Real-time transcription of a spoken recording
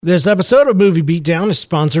This episode of Movie Beatdown is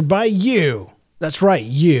sponsored by you. That's right,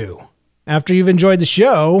 you. After you've enjoyed the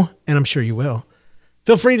show, and I'm sure you will,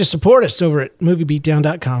 feel free to support us over at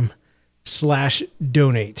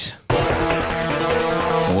moviebeatdown.com/donate.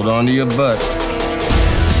 Hold on to your butts.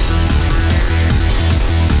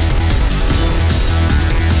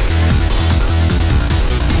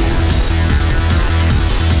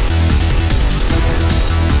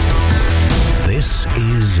 This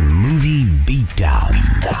is Movie Beatdown.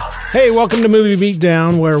 Hey, welcome to Movie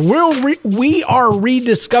Beatdown, where we are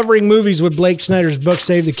rediscovering movies with Blake Snyder's book,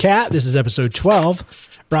 Save the Cat. This is episode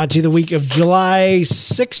 12, brought to you the week of July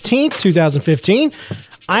 16th, 2015.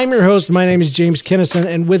 I'm your host. My name is James Kinnison,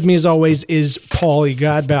 and with me, as always, is Paulie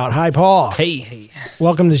Godbout. Hi, Paul. Hey.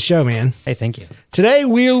 Welcome to the show, man. Hey, thank you. Today,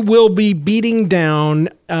 we will be beating down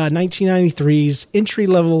 1993's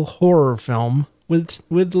entry-level horror film with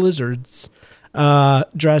lizards,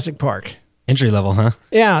 Jurassic Park. Entry level, huh?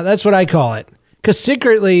 Yeah, that's what I call it. Because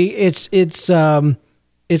secretly, it's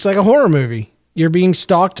like a horror movie. You're being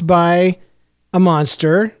stalked by a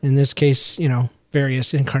monster. In this case,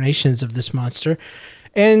 various incarnations of this monster,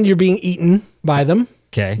 and you're being eaten by them.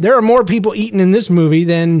 Okay. There are more people eaten in this movie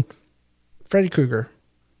than Freddy Krueger.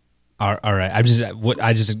 All right. I just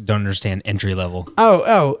don't understand entry level.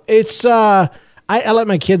 It's I let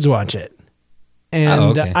my kids watch it.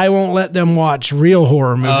 And okay. I won't let them watch real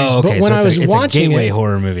horror movies. Oh, okay. But when So I was watching a gateway it,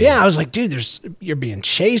 horror movie. Yeah, I was like, dude, you're being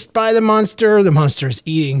chased by the monster. The monster's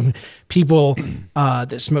eating people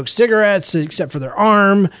that smoke cigarettes, except for their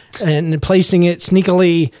arm, and placing it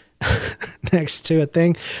sneakily next to a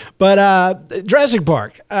thing. But Jurassic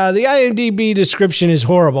Park, the IMDb description is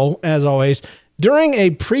horrible, as always. During a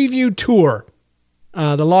preview tour,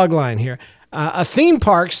 the log line here, a theme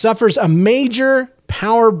park suffers a major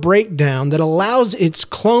power breakdown that allows its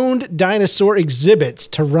cloned dinosaur exhibits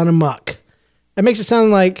to run amok. That makes it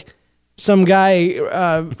sound like some guy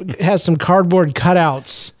has some cardboard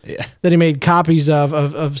cutouts that he made copies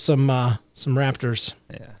of some raptors.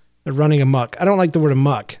 Yeah, they're running amok. I don't like the word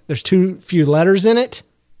amok. There's too few letters in it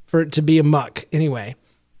for it to be amok anyway.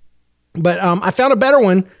 But I found a better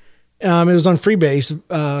one. It was on Freebase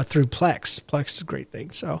through Plex. Plex is a great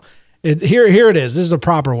thing. So here it is. This is the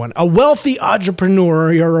proper one. A wealthy entrepreneur.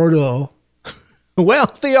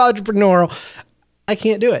 I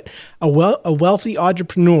can't do it. A wealthy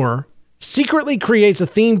entrepreneur secretly creates a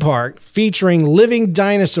theme park featuring living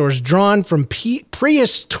dinosaurs drawn from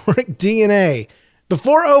prehistoric DNA.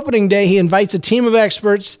 Before opening day, he invites a team of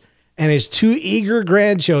experts and his two eager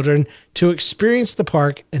grandchildren to experience the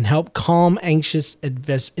park and help calm anxious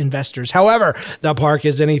investors. However, the park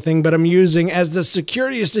is anything but amusing as the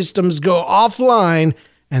security systems go offline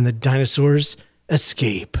and the dinosaurs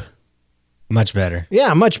escape. Much better.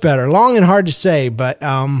 Yeah, much better. Long and hard to say, but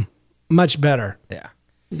much better. Yeah.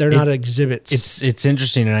 They're not exhibits. It's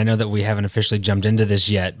interesting, and I know that we haven't officially jumped into this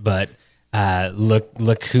yet, but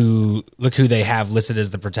look who they have listed as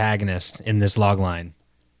the protagonist in this log line.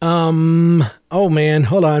 Oh man,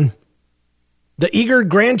 hold on. The eager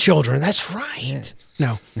grandchildren. That's right.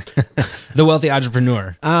 No. The wealthy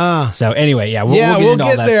entrepreneur. So anyway, we'll get into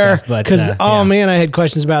all that there, stuff. But because man, I had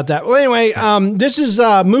questions about that. Well, anyway, this is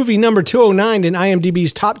movie number 209 in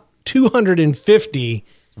IMDb's top 250.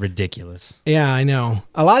 Ridiculous. Yeah, I know.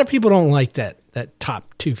 A lot of people don't like that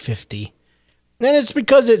top 250. And it's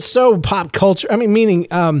because it's so pop culture. I mean, meaning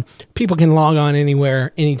people can log on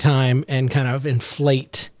anywhere, anytime, and kind of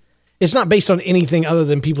inflate. It's not based on anything other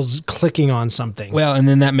than people's clicking on something. Well, and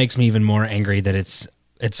then that makes me even more angry that it's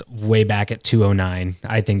way back at 209.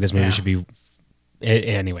 I think this movie should be.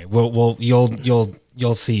 Anyway,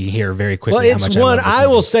 you'll see here very quickly. Well, it's how much one I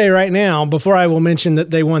will say right now before I will mention that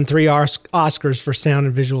they won 3 Oscars for sound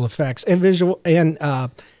and visual effects and visual and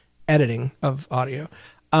editing of audio.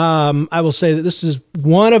 I will say that this is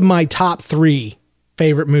one of my top 3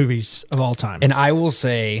 favorite movies of all time. And I will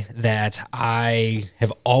say that I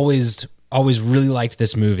have always really liked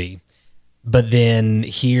this movie. But then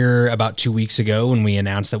here about 2 weeks ago when we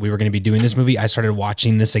announced that we were going to be doing this movie, I started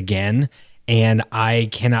watching this again. And I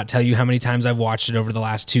cannot tell you how many times I've watched it over the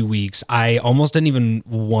last 2 weeks. I almost didn't even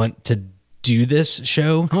want to do this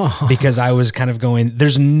show because I was kind of going,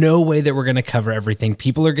 there's no way that we're going to cover everything.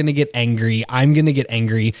 People are going to get angry. I'm going to get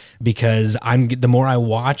angry because the more I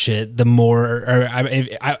watch it, the more,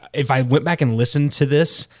 if I went back and listened to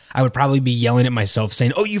this, I would probably be yelling at myself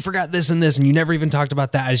saying, oh, you forgot this and this, and you never even talked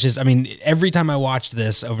about that. It's just, every time I watched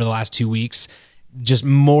this over the last 2 weeks, just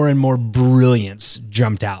more and more brilliance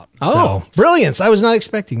jumped out. Oh, brilliance. I was not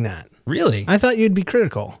expecting that. Really? I thought you'd be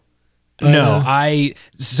critical. No, I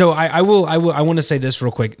want to say this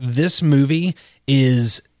real quick. This movie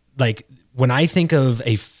is like when I think of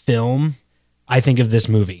a film, I think of this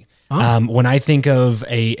movie. When I think of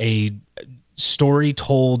a story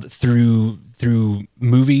told through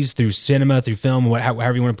movies, through cinema, through film,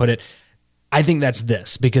 however you want to put it, I think that's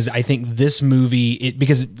this, because I think this movie,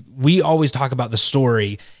 because we always talk about the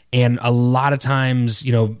story, and a lot of times,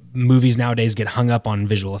 movies nowadays get hung up on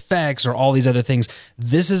visual effects or all these other things.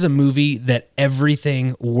 This is a movie that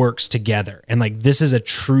everything works together. And like, this is a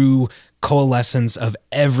true coalescence of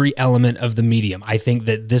every element of the medium. I think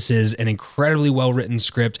that this is an incredibly well-written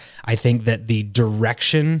script. I think that the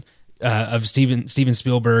direction of Steven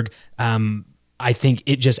Spielberg, I think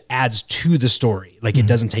it just adds to the story. Like, it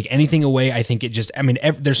doesn't take anything away. I think it just,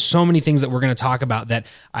 there's so many things that we're going to talk about that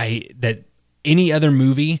any other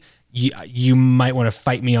movie, you might want to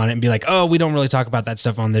fight me on it and be like, oh, we don't really talk about that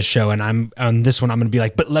stuff on this show. And I'm on this one, I'm going to be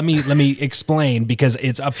like, but let me explain, because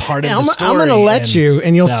it's a part of the story. I'm going to let you,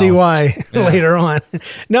 and you'll see why later on.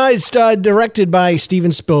 No, it's directed by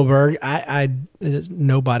Steven Spielberg.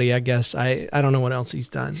 Nobody, I guess. I don't know what else he's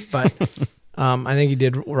done, but I think he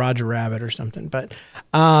did Roger Rabbit or something. But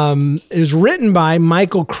it was written by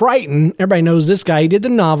Michael Crichton. Everybody knows this guy. He did the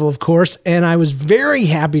novel, of course, and I was very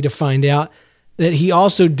happy to find out that he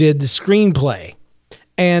also did the screenplay.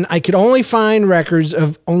 And I could only find records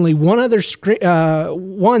of only one other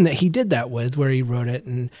one that he did that with, where he wrote it.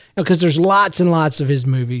 And because there's lots and lots of his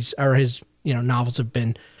movies, or his novels, have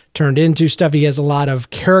been turned into stuff. He has a lot of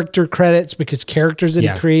character credits because characters that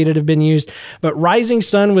he created have been used. But Rising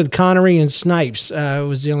Sun with Connery and Snipes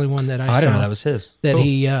was the only one that I saw. I didn't know that was his. That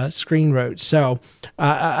he screen wrote. So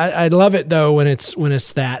I love it though when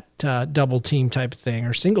it's that double team type of thing,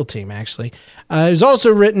 or single team actually. It was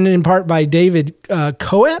also written in part by David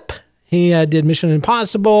Coep. He did Mission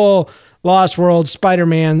Impossible, Lost World,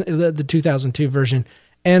 Spider-Man, the 2002 version,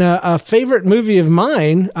 and a favorite movie of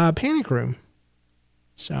mine, Panic Room.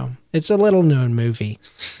 So it's a little known movie,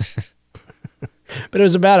 but it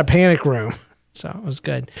was about a panic room. So it was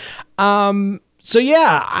good. So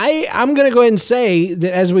yeah, I'm going to go ahead and say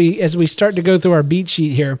that as we start to go through our beat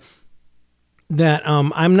sheet here, that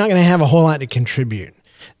I'm not going to have a whole lot to contribute.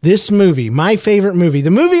 This movie, my favorite movie,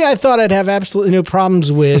 the movie I thought I'd have absolutely no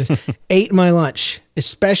problems with, ate my lunch,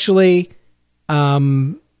 especially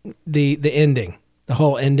the ending, the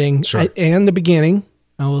whole ending, and the beginning,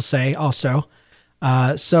 I will say also.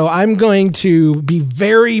 So I'm going to be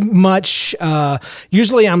very much,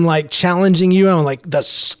 usually I'm like challenging you. I'm like, the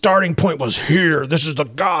starting point was here. This is the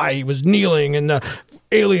guy, he was kneeling and the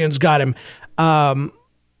aliens got him.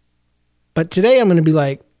 But today I'm going to be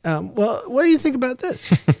like, well, what do you think about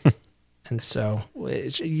this? And so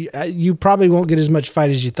you probably won't get as much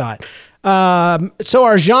fight as you thought. So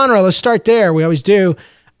our genre, let's start there. We always do.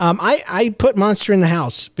 I put monster in the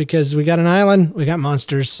house because we got an island. We got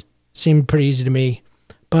monsters. Seemed pretty easy to me,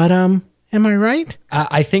 but am I right?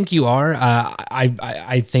 I think you are.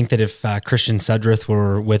 I think that if Christian Sudruth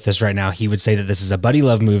were with us right now, he would say that this is a buddy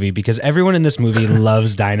love movie, because everyone in this movie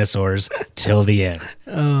loves dinosaurs till the end.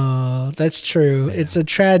 Oh, that's true. Yeah. It's a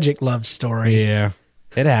tragic love story. Yeah,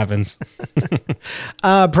 it happens.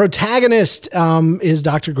 Protagonist is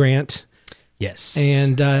Dr. Grant. Yes,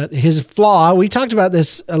 and his flaw. We talked about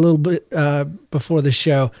this a little bit before the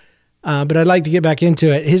show. But I'd like to get back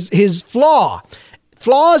into it. His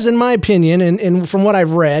flaws, in my opinion, and from what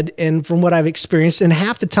I've read and from what I've experienced, and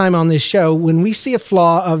half the time on this show, when we see a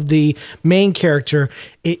flaw of the main character,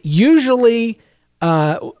 it usually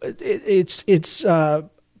it's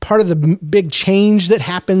part of the big change that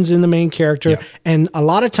happens in the main character, and a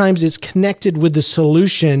lot of times it's connected with the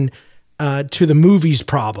solution to the movie's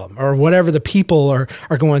problem or whatever the people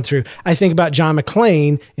are going through. I think about John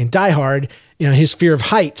McClane in Die Hard, his fear of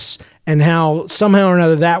heights, and how somehow or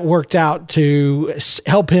another that worked out to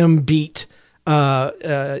help him beat,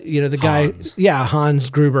 the guy, Hans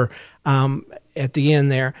Gruber, at the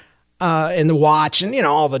end there, in the watch, and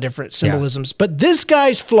all the different symbolisms. But this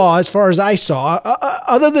guy's flaw, as far as I saw,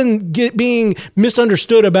 other than being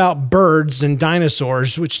misunderstood about birds and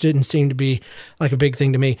dinosaurs, which didn't seem to be like a big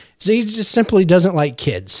thing to me, is he just simply doesn't like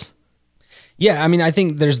kids. Yeah, I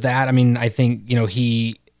think there's that. I think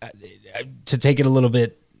he, to take it a little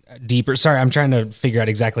bit deeper. Sorry, I'm trying to figure out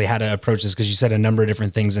exactly how to approach this, because you said a number of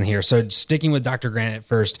different things in here. So sticking with Dr. Grant at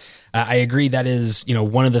first, I agree that is,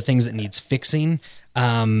 one of the things that needs fixing.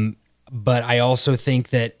 But I also think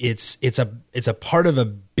that it's a part of a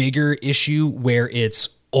bigger issue where it's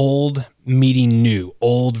old meeting new,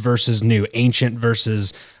 old versus new, ancient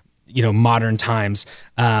versus modern times.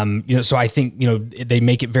 So I think, they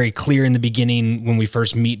make it very clear in the beginning when we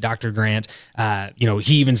first meet Dr. Grant.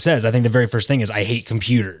 He even says, I think the very first thing is, I hate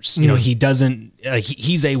computers. He doesn't,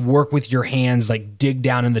 he's a work with your hands, like dig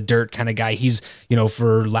down in the dirt kind of guy. He's,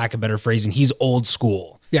 for lack of better phrasing, he's old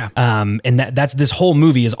school. Yeah. And that's this whole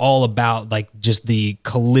movie is all about like just the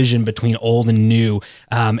collision between old and new.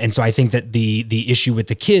 And so I think that the issue with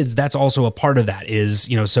the kids, that's also a part of that is,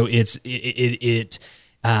 so it's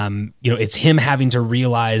him having to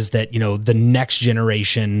realize that, the next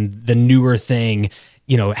generation, the newer thing,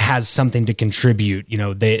 has something to contribute,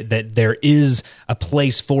 that there is a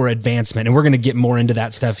place for advancement. And we're going to get more into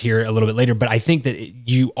that stuff here a little bit later. But I think that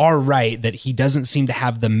you are right that he doesn't seem to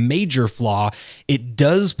have the major flaw. It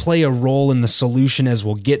does play a role in the solution, as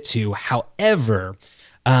we'll get to. However,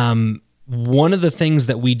 one of the things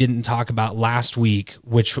that we didn't talk about last week,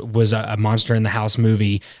 which was a Monster in the House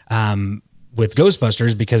movie, with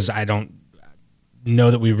Ghostbusters, because I don't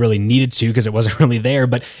know that we really needed to, because it wasn't really there.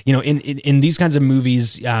 But, in these kinds of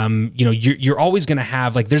movies, you're always going to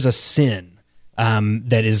have, like, there's a sin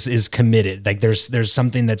that is committed. Like there's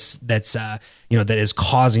something that's that is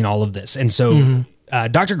causing all of this. And so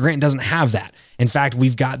Dr. Grant doesn't have that. In fact,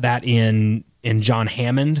 we've got that in John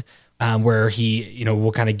Hammond, where he,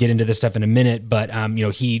 we'll kind of get into this stuff in a minute, but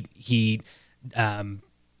he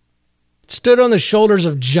stood on the shoulders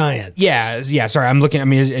of giants. Yeah. Sorry, I'm looking. I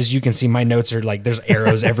mean, as you can see, my notes are like there's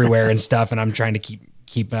arrows everywhere and stuff, and I'm trying to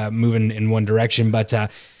keep moving in one direction. But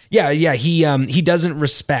he doesn't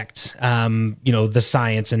respect the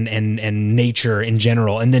science and nature in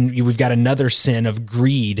general. And then we've got another sin of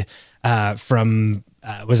greed from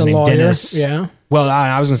was his name lawyer. Dennis? Yeah. Well,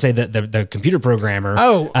 I was going to say the computer programmer.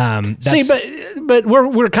 See, but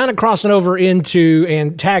we're kind of crossing over into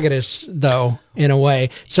antagonists, though, in a way.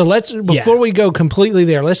 So before we go completely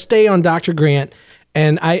there, let's stay on Dr. Grant.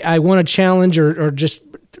 And I want to challenge or just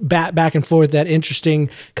back and forth that interesting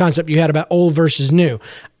concept you had about old versus new.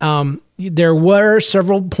 There were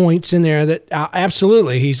several points in there that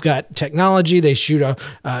absolutely he's got technology. They shoot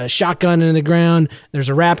a shotgun in the ground. There's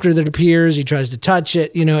a raptor that appears. He tries to touch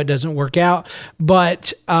it. It doesn't work out.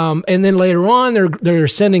 But and then later on, they're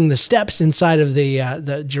sending the steps inside of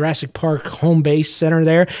the Jurassic Park home base center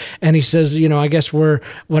there, and he says, I guess we're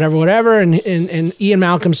whatever. And Ian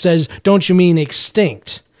Malcolm says, "Don't you mean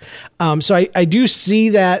extinct?" So I do see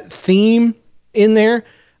that theme in there,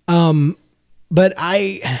 but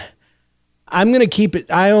I'm going to keep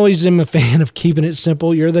it. I always am a fan of keeping it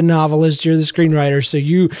simple. You're the novelist, you're the screenwriter, so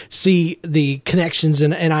you see the connections,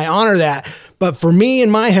 and I honor that. But for me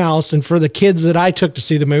in my house and for the kids that I took to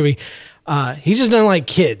see the movie, he just doesn't like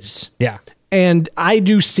kids. Yeah. And I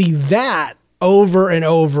do see that over and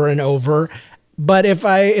over and over. But if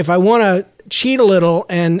I want to cheat a little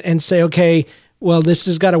and say, okay, well, this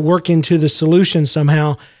has got to work into the solution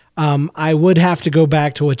somehow, I would have to go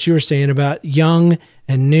back to what you were saying about young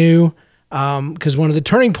and new. Because one of the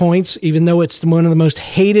turning points, even though it's one of the most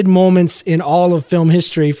hated moments in all of film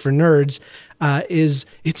history for nerds, is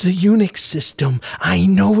it's a Unix system. I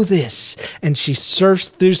know this. And she surfs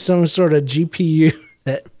through some sort of GPU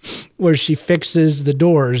where she fixes the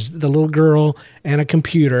doors. The little girl and a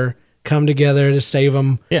computer come together to save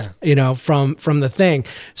them, from the thing.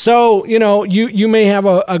 So, you may have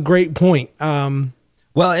a great point.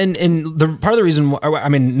 Well, and the part of the reason, I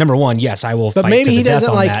mean, number one, yes, I will. But fight maybe to the he death doesn't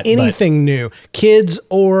on like that, anything new, kids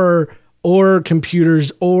or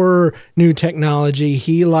computers or new technology.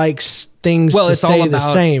 He likes things to stay the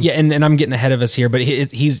same. Yeah, and I'm getting ahead of us here, but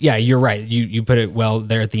you're right. You put it well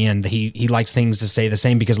there at the end. He likes things to stay the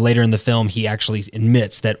same because later in the film he actually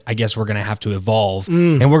admits that I guess we're going to have to evolve,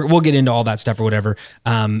 and we'll get into all that stuff or whatever.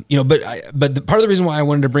 But the part of the reason why I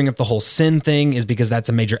wanted to bring up the whole sin thing is because that's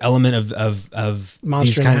a major element of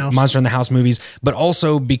Monster in the House movies, but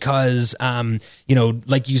also because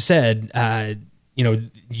like you said.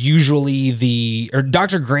 Usually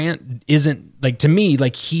Dr. Grant isn't like, to me,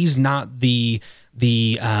 like he's not the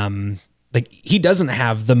like he doesn't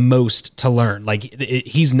have the most to learn. Like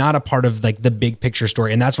he's not a part of like the big picture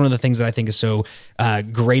story. And that's one of the things that I think is so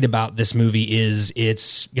great about this movie is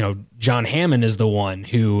it's, John Hammond is the one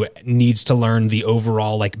who needs to learn the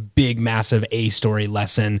overall like big, massive A story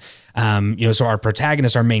lesson. So our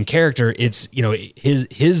protagonist, our main character, it's,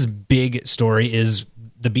 his big story is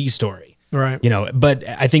the B story. Right. But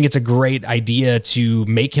I think it's a great idea to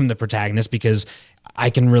make him the protagonist because I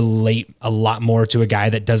can relate a lot more to a guy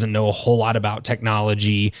that doesn't know a whole lot about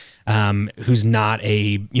technology, who's not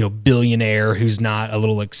a, billionaire, who's not a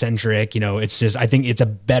little eccentric. It's just, I think it's a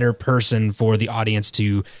better person for the audience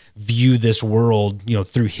to view this world,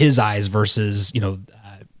 through his eyes versus,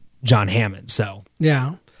 John Hammond. So,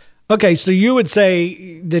 yeah. Okay, so you would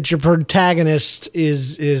say that your protagonist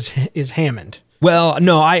is Hammond. Well,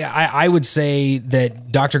 no, I would say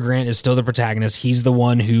that Dr. Grant is still the protagonist. He's the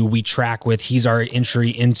one who we track with. He's our entry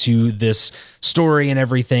into this story and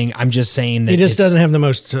everything. I'm just saying that he just doesn't have the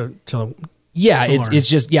most to yeah, to learn. it's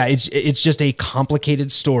just a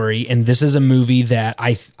complicated story, and this is a movie that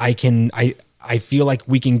I feel like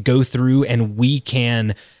we can go through and we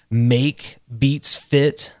can make beats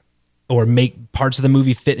fit or make parts of the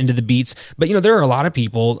movie fit into the beats. But there are a lot of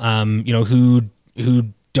people who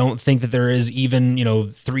don't think that there is even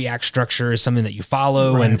 3-act structure is something that you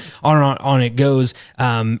follow, Right. and on it goes.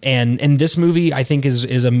 And this movie I think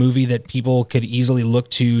is a movie that people could easily look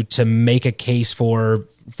to make a case for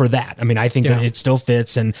that. I mean, I think that it still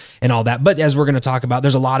fits and all that. But as we're going to talk about,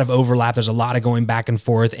 there's a lot of overlap. There's a lot of going back and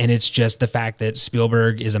forth. And it's just the fact that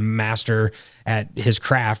Spielberg is a master at his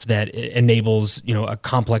craft that enables, a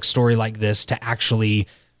complex story like this to actually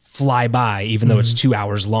fly by, even though it's 2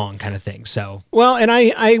 hours long kind of thing. So, well, and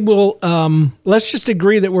I will, let's just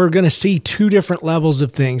agree that we're going to see two different levels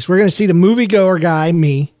of things. We're going to see the moviegoer guy,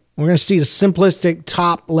 me. We're going to see the simplistic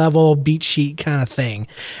top level beat sheet kind of thing.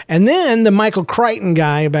 And then the Michael Crichton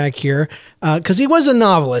guy back here, because he was a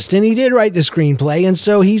novelist and he did write the screenplay. And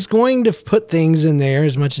so he's going to put things in there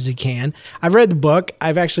as much as he can. I've read the book.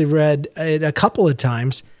 I've actually read it a couple of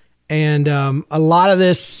times. And a lot of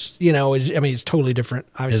this, it's totally different,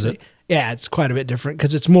 obviously. Is it? Yeah, it's quite a bit different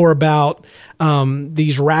because it's more about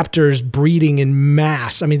these raptors breeding in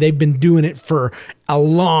mass. I mean, they've been doing it for a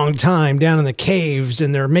long time down in the caves,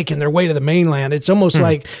 and they're making their way to the mainland. It's almost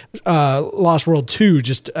like Lost World 2,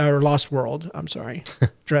 or Lost World. I'm sorry,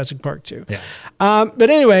 Jurassic Park 2. Yeah. But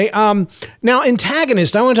anyway, now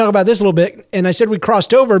antagonist. I want to talk about this a little bit, and I said we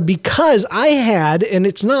crossed over because I had, and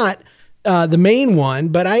it's not the main one,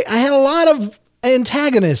 but I had a lot of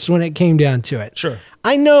antagonists when it came down to it. Sure.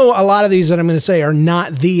 I know a lot of these that I'm going to say are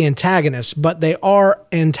not the antagonists, but they are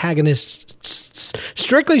antagonists.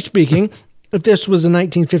 Strictly speaking, if this was a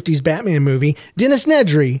 1950s Batman movie, Dennis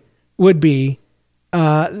Nedry would be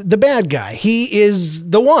the bad guy. He is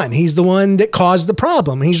the one. He's the one that caused the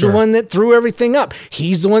problem. He's the one that threw everything up.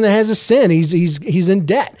 He's the one that has a sin. He's in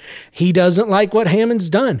debt. He doesn't like what Hammond's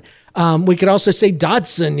done. We could also say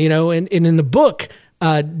Dodson, and in the book,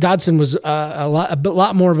 Dodson was a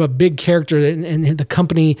lot more of a big character, and the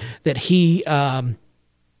company that he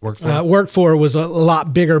worked for was a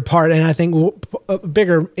lot bigger part, and I think a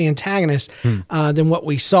bigger antagonist than what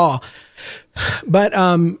we saw. But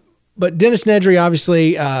Dennis Nedry,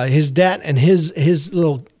 obviously, his debt and his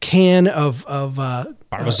little can of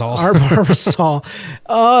Barbasol. Barbasol.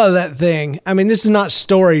 Oh, that thing. I mean, this is not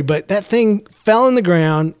story, but that thing fell in the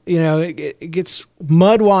ground. It gets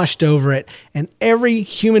mud washed over it. And every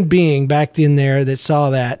human being back in there that saw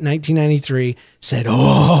that, 1993, said,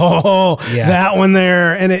 oh, that one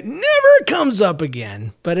there. And it never comes up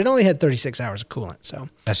again. But it only had 36 hours of coolant. So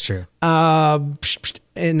That's true.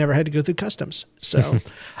 It never had to go through customs. So...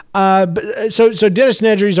 So Dennis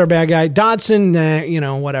Nedry's our bad guy. Dodson,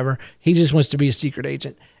 whatever. He just wants to be a secret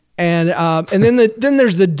agent. And then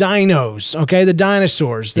there's the dinos, okay? The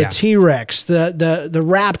dinosaurs, the T-Rex, the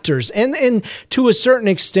raptors. And to a certain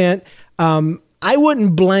extent, I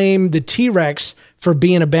wouldn't blame the T-Rex for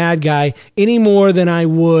being a bad guy any more than I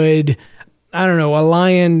would, I don't know, a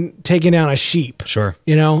lion taking down a sheep. Sure.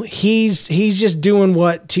 He's just doing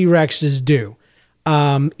what T-Rexes do.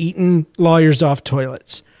 Eating lawyers off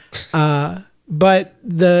toilets. But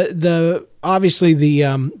the obviously the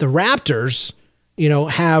raptors,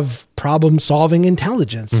 have problem-solving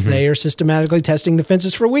intelligence. Mm-hmm. They are systematically testing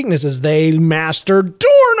defenses for weaknesses. They master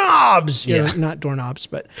doorknobs. Not doorknobs,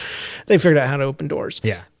 but they figured out how to open doors.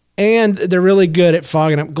 Yeah. And they're really good at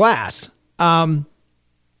fogging up glass.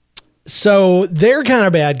 So they're kind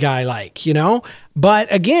of bad guy-like,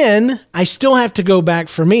 But again, I still have to go back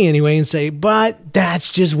for me anyway and say, but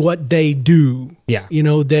that's just what they do. Yeah.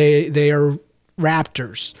 They are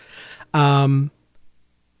raptors. And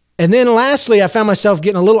then lastly, I found myself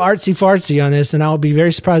getting a little artsy-fartsy on this, and I'll be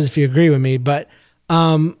very surprised if you agree with me, but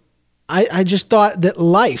I just thought that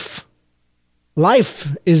life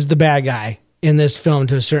is the bad guy in this film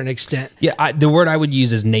to a certain extent. Yeah, the word I would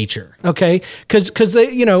use is nature. Okay, because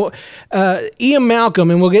they, Ian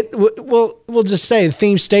Malcolm, and we'll just say the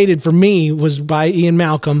theme stated for me was by Ian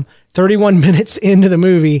Malcolm 31 minutes into the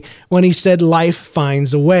movie when he said life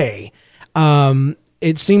finds a way.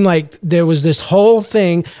 It seemed like there was this whole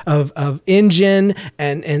thing of Engine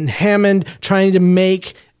and Hammond trying to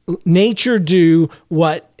make nature do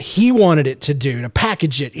what he wanted it to do, to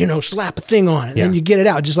package it, slap a thing on it, and then you get it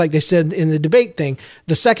out, just like they said in the debate thing,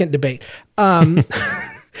 the second debate.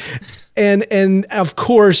 And of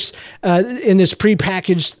course, in this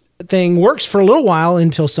prepackaged thing works for a little while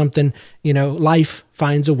until something, life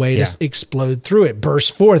finds a way to explode through it,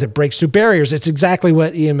 burst forth, it breaks through barriers. It's exactly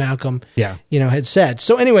what Ian Malcolm, had said.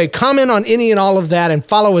 So anyway, comment on any and all of that and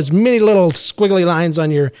follow as many little squiggly lines on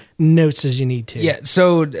your notes as you need to. Yeah.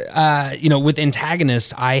 So, with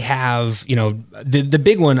antagonist, I have, the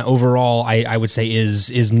big one overall, I would say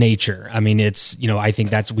is nature. I mean, it's, I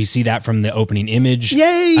think we see that from the opening image.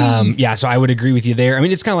 Yay. So I would agree with you there. I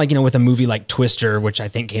mean, it's kind of like, with a movie like Twister, which I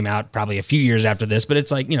think came out probably a few years after this, but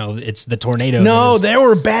it's like, it's the tornado. No, there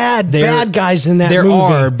were bad guys in that movie. There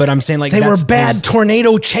are, but I'm saying like they were bad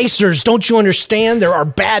tornado chasers. Don't you understand? There are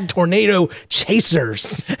bad tornado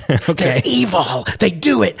chasers. Okay. They're evil. They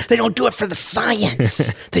do it. They don't do it for the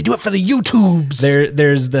science. They do it for the YouTubes.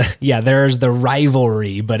 There's the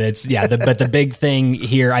rivalry, but it's but the big thing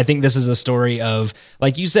here, I think this is a story of,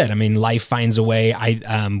 like you said, I mean, life finds a way.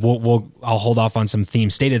 I'll hold off on some theme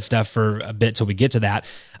stated stuff for a bit till we get to that.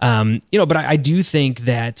 But I do think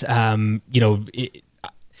that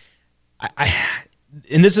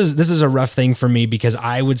and this is a rough thing for me because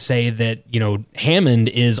I would say that, Hammond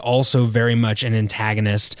is also very much an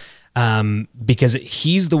antagonist, because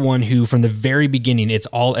he's the one who, from the very beginning, it's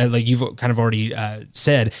all like you've kind of already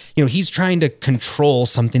said, he's trying to control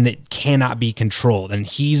something that cannot be controlled. And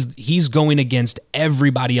he's going against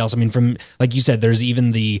everybody else. I mean, from, like you said, there's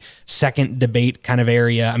even the second debate kind of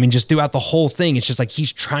area. I mean, just throughout the whole thing, it's just like,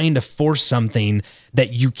 he's trying to force something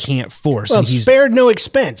that you can't force. Well, and he's spared no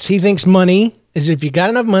expense. He thinks money is if you got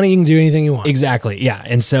enough money, you can do anything you want. Exactly. Yeah.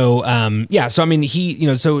 And so, so I mean,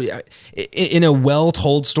 he, so in a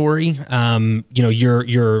well-told story,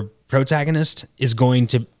 your protagonist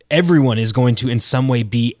everyone is going to in some way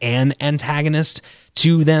be an antagonist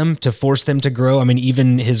to them to force them to grow. I mean,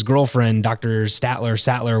 even his girlfriend, Dr.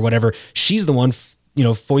 Sattler, whatever, she's the one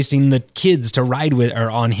foisting the kids to ride with or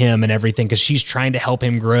on him and everything, because she's trying to help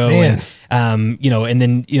him grow. Man. And, and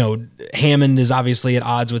then, Hammond is obviously at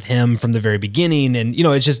odds with him from the very beginning. And,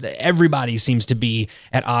 it's just everybody seems to be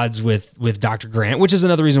at odds with Dr. Grant, which is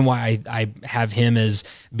another reason why I have him as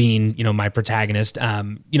being, my protagonist.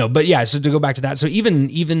 But yeah, so to go back to that. So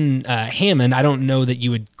even Hammond, I don't know that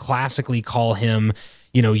you would classically call him,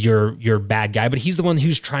 your bad guy, but he's the one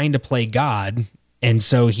who's trying to play God. And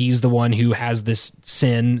so he's the one who has this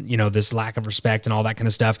sin, this lack of respect and all that kind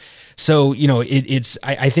of stuff. So,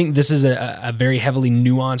 I think this is a very heavily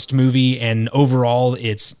nuanced movie, and overall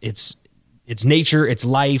it's nature, it's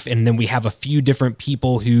life. And then we have a few different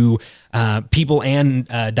people and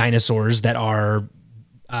dinosaurs that are,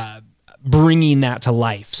 bringing that to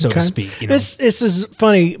life, so to speak. This is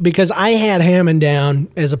funny because I had Hammond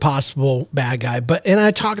down as a possible bad guy, and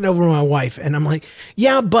I talked it over with my wife, and I'm like,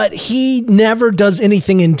 yeah, but he never does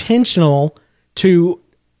anything intentional to,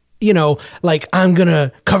 like, I'm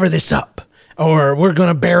gonna cover this up, or we're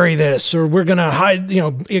gonna bury this, or we're gonna hide,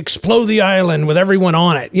 explode the island with everyone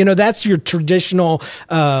on it. That's your traditional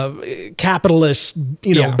capitalist,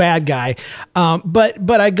 bad guy.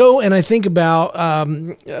 But I go and I think about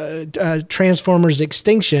Transformers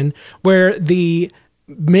Extinction, where the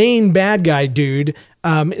main bad guy dude,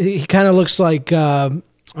 he kind of looks like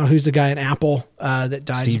who's the guy in Apple that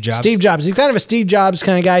died? Steve Jobs. Steve Jobs. He's kind of a Steve Jobs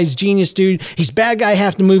kind of guy. He's a genius dude. He's bad guy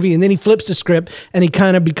half the movie, and then he flips the script and he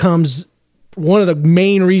kind of becomes one of the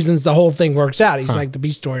main reasons the whole thing works out. He's like the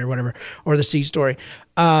B story or whatever, or the C story.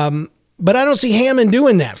 But I don't see Hammond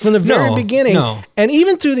doing that from the very beginning. No. And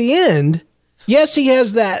even through the end, yes, he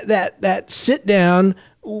has that sit down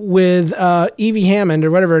with Evie Hammond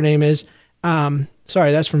or whatever her name is.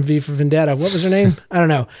 Sorry, that's from V for Vendetta. What was her name? I don't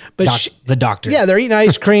know. But the doctor. Yeah, they're eating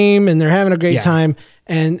ice cream and they're having a great time.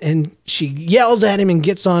 And she yells at him and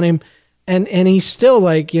gets on him. And he's still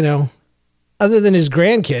like, other than his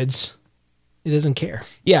grandkids, he doesn't care.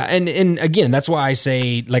 Yeah, and again, that's why I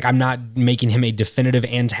say, like, I'm not making him a definitive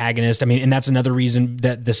antagonist. I mean, and that's another reason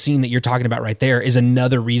that the scene that you're talking about right there is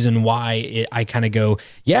another reason why I kind of go,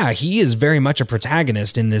 yeah, he is very much a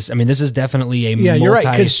protagonist in this. I mean, this is definitely a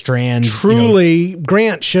multi-strand. Right, truly,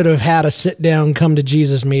 Grant should have had a sit-down, come to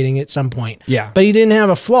Jesus meeting at some point. Yeah. But he didn't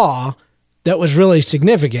have a flaw that was really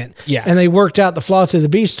significant. Yeah. And they worked out the flaw through the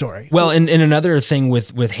B story. Well, and another thing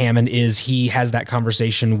with Hammond is he has that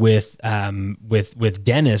conversation with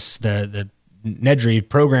Dennis, the Nedry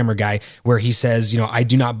programmer guy, where he says, I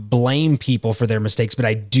do not blame people for their mistakes, but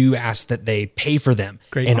I do ask that they pay for them.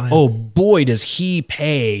 Great and line. Oh boy, does he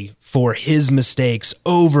pay for his mistakes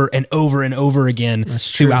over and over and over again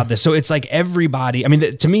throughout this. So it's like everybody, I mean,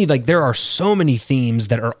 to me, like, there are so many themes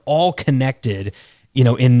that are all connected,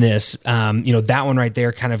 in this. That one right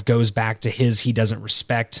there kind of goes back to he doesn't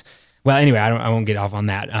respect Well, anyway, I won't get off on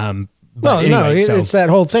that. Well, anyway, it's that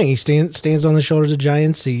whole thing. He stands on the shoulders of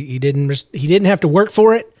giants. He didn't have to work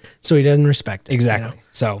for it, so he doesn't respect it. Exactly. You know?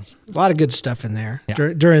 So a lot of good stuff in there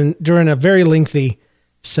Yeah. during a very lengthy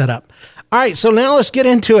setup. All right, so now let's get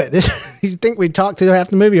into it. You think we talked through half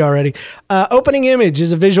the movie already? Opening image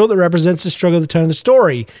is a visual that represents the struggle to tell the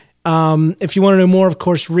story. If you want to know more, of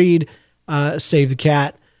course, read "Save the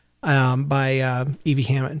Cat" by Evie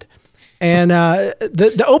Hammond. And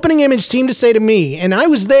the opening image seemed to say to me, and I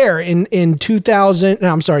was there in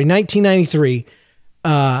 1993.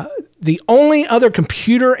 The only other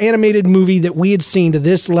computer animated movie that we had seen to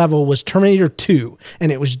this level was Terminator 2,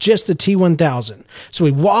 and it was just the T-1000. So we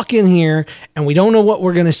walk in here, and we don't know what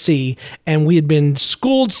we're going to see, and we had been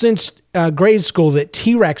schooled since grade school that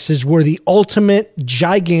T-Rexes were the ultimate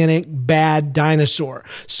gigantic bad dinosaur.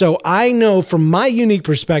 So I know from my unique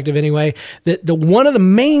perspective anyway, that one of the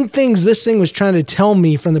main things this thing was trying to tell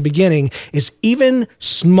me from the beginning is even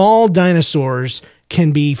small dinosaurs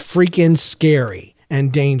can be freaking scary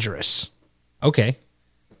and dangerous. okay,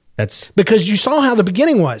 that's Because you saw how the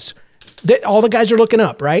beginning was. That all the guys are looking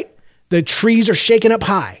up, right? The trees are shaking up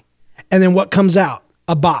high. And then what comes out?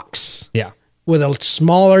 A box yeah. with a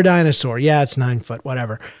smaller dinosaur. Yeah, it's 9 foot,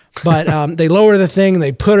 whatever. But they lower the thing and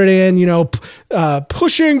they put it in,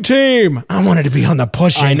 pushing team. I wanted to be on the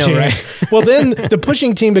pushing I know, team. right? Well, then the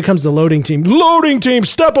pushing team becomes the loading team. Loading team,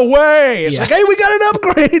 step away. It's Yeah. like, hey, we got an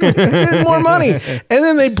upgrade. We get more money. And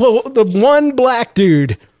then they put the one black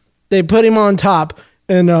dude, they put him on top.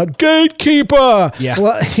 And gatekeeper. Yeah.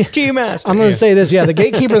 Well, Keymaster. I'm going to say this. Yeah, the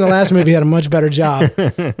gatekeeper in the last movie had a much better job.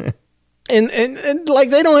 And like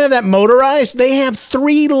they don't have that motorized. They have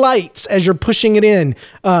 3 lights as you're pushing it in.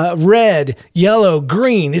 Red, yellow,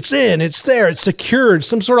 green. It's in. It's there. It's secured.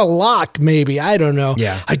 Some sort of lock, maybe. I don't know.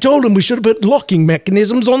 Yeah. I told him we should have put locking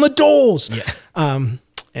mechanisms on the doors. Yeah.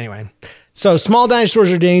 Anyway, so small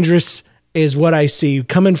dinosaurs are dangerous is what I see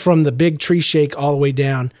coming from the big tree shake all the way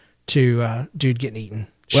down to dude getting eaten.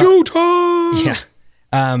 Shoot him!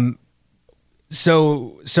 Yeah.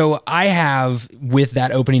 So I have with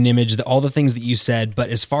that opening image, all the things that you said, but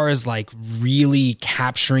as far as like really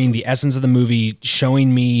capturing the essence of the movie,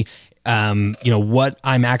 showing me, what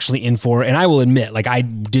I'm actually in for. And I will admit, like I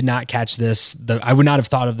did not catch this. I would not have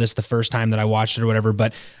thought of this the first time that I watched it or whatever,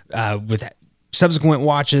 but with subsequent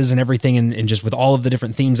watches and everything, and just with all of the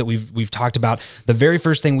different themes that we've talked about, the very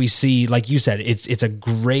first thing we see, like you said, it's a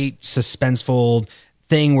great suspenseful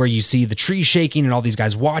thing where you see the tree shaking and all these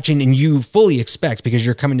guys watching, and you fully expect, because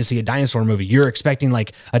you're coming to see a dinosaur movie, you're expecting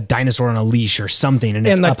like a dinosaur on a leash or something, and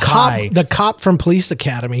it's the up cop, high. the cop from Police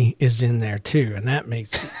Academy is in there too, and that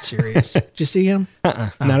makes it serious. Did you see him?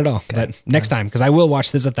 Not at all. Okay. But next time, because I will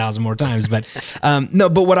watch this 1,000 more times. But no.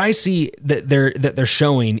 But what I see that they're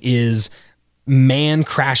showing is man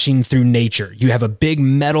crashing through nature. You have a big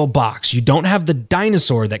metal box. You don't have the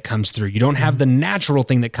dinosaur that comes through. You don't have the natural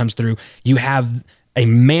thing that comes through. You have a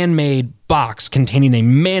man-made box containing a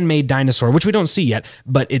man-made dinosaur, which we don't see yet,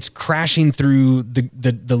 but it's crashing through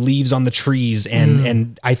the leaves on the trees.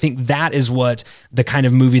 And I think that is what the kind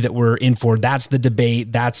of movie that we're in for. That's the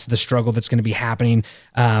debate. That's the struggle that's going to be happening.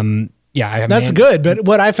 That's good. But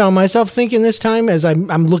what I found myself thinking this time as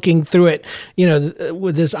I'm looking through it,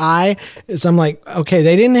 with this eye, is I'm like, okay,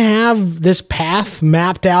 they didn't have this path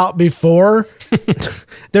mapped out before.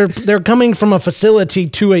 They're coming from a facility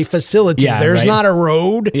to a facility. Yeah, There's right. not a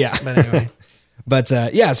road. Yeah. But anyway. But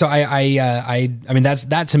so I mean,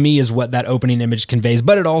 that to me is what that opening image conveys,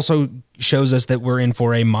 but it also shows us that we're in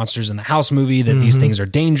for a Monsters in the House movie, that these things are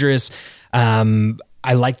dangerous.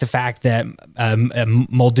 I like the fact that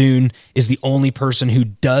Muldoon is the only person who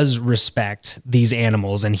does respect these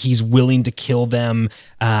animals, and he's willing to kill them,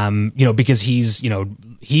 because he's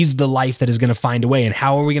the life that is going to find a way. And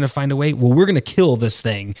how are we going to find a way? Well, we're going to kill this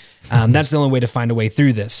thing. That's the only way to find a way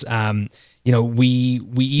through this. We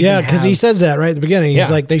even because he says that right at the beginning. He's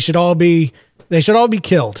like, they should all be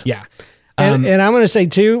killed. Yeah. And I'm going to say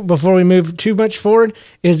too, before we move too much forward,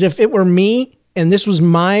 is if it were me and this was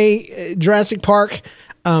my Jurassic Park,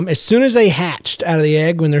 as soon as they hatched out of the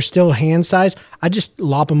egg, when they're still hand size, I just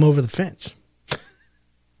lop them over the fence.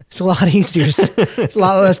 It's a lot easier. It's a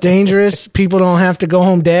lot less dangerous. People don't have to go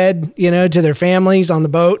home dead, to their families on the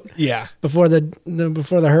boat. Yeah. Before the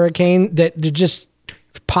hurricane that just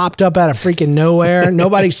popped up out of freaking nowhere.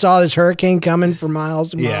 Nobody saw this hurricane coming for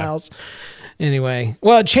miles and miles. Anyway,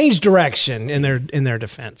 well, it changed direction in their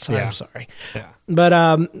defense. Yeah. I'm sorry. Yeah.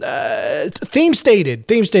 But theme stated.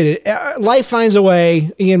 Life finds a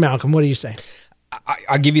way. Ian Malcolm, what do you say?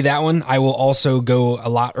 I'll give you that one. I will also go a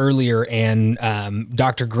lot earlier, and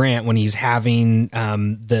Dr. Grant, when he's having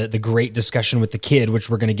the great discussion with the kid, which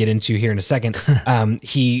we're going to get into here in a second,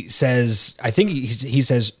 he says, I think he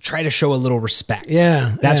says, try to show a little respect.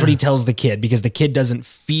 Yeah, that's what he tells the kid, because the kid doesn't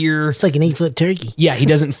fear. It's like an 8-foot turkey. Yeah, he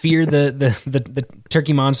doesn't fear the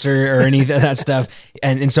turkey monster or any of that stuff,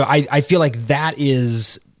 and so I feel like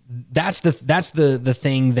that's the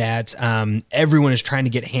thing that everyone is trying to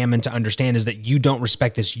get Hammond to understand, is that you don't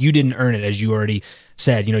respect this. You didn't earn it, as you already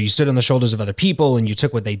said. You stood on the shoulders of other people and you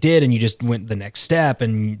took what they did and you just went the next step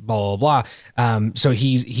and blah blah blah. So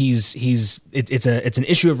it's an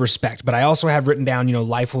issue of respect. But I also have written down,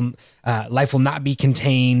 life will not be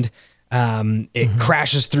contained. It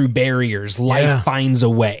crashes through barriers. Life finds a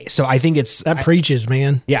way. So I think preaches,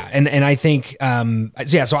 man. Yeah. And I think,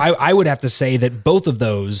 so I would have to say that both of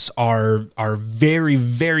those are very,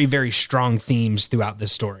 very, very strong themes throughout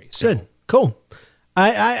this story. So. Good. Cool.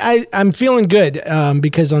 I'm feeling good,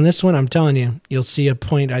 because on this one, I'm telling you, you'll see a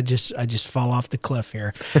point. I just fall off the cliff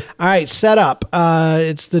here. All right. Set up.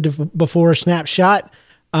 It's the before snapshot.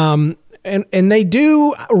 And they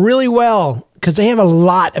do really well, because they have a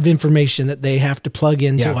lot of information that they have to plug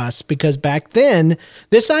into us, because back then,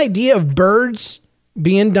 this idea of birds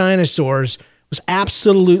being dinosaurs was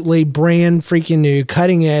absolutely brand freaking new,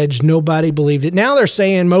 cutting edge. Nobody believed it. Now they're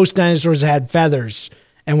saying most dinosaurs had feathers,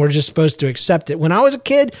 and we're just supposed to accept it. When I was a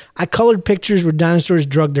kid, I colored pictures where dinosaurs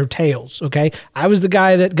drug their tails, okay? I was the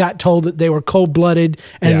guy that got told that they were cold-blooded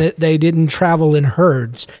and that they didn't travel in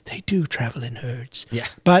herds. They do travel in herds. Yeah.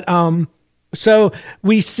 But, so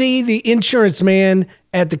we see the insurance man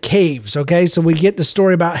at the caves, okay? So we get the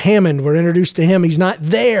story about Hammond. We're introduced to him. He's not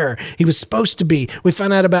there. He was supposed to be. We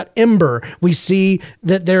find out about Ember. We see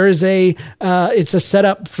that there is it's a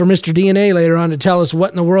setup for Mr. DNA later on to tell us what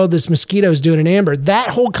in the world this mosquito is doing in Amber. That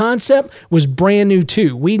whole concept was brand new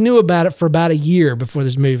too. We knew about it for about a year before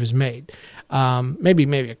this movie was made. Maybe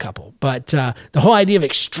a couple, but the whole idea of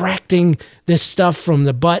extracting this stuff from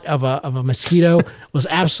the butt of a mosquito was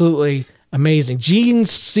absolutely amazing. Gene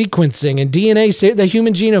sequencing and DNA, the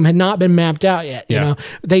human genome had not been mapped out yet.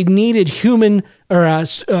 They needed human or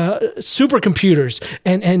supercomputers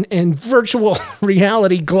and virtual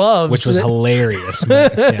reality gloves, which was hilarious. It's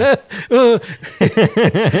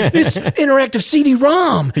interactive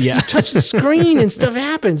CD-ROM. Yeah, you touch the screen and stuff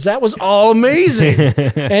happens. That was all amazing.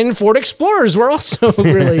 And Ford Explorers were also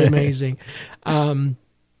really amazing.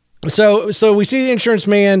 So we see the insurance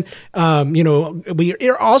man. We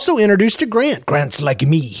are also introduced to Grant. Grant's like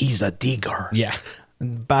me. He's a digger. Yeah.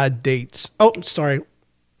 Bad dates. Oh, sorry.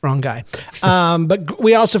 Wrong guy. But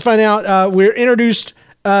we also find out we're introduced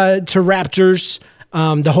to raptors.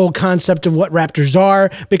 The whole concept of what raptors are,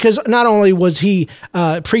 because not only was he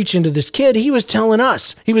preaching to this kid, he was telling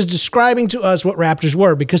us, he was describing to us what raptors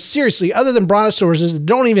were, because seriously, other than brontosauruses that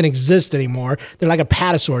don't even exist anymore, they're like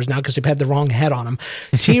apatosaurs now because they've had the wrong head on them.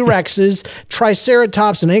 T-Rexes,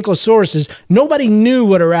 Triceratops, and Ankylosauruses, nobody knew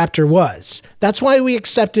what a raptor was. That's why we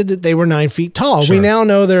accepted that they were 9 feet tall. Sure. We now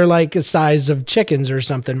know they're like the size of chickens or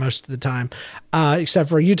something most of the time, except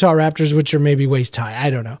for Utah raptors, which are maybe waist high. I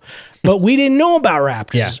don't know. But we didn't know about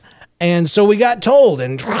raptors. Yeah. And so we got told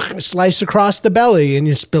and slice across the belly and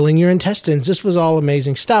you're spilling your intestines. This was all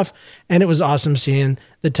amazing stuff. And it was awesome seeing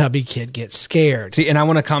the tubby kid get scared. See, and I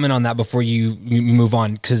want to comment on that before you move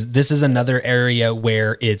on, because this is another area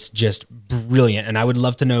where it's just brilliant. And I would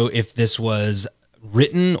love to know if this was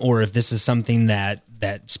written or if this is something that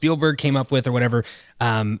Spielberg came up with or whatever.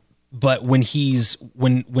 But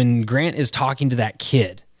when Grant is talking to that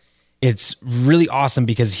kid, it's really awesome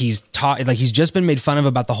because he's just been made fun of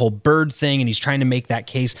about the whole bird thing, and he's trying to make that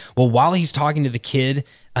case. Well, while he's talking to the kid,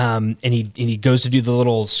 and he goes to do the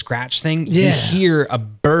little scratch thing, you hear a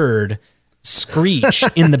bird screech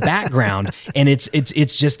in the background, and it's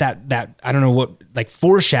just that I don't know what, like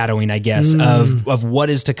foreshadowing, I guess, of what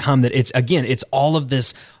is to come. That it's all of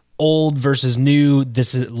this old versus new.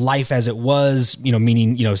 This is life as it was,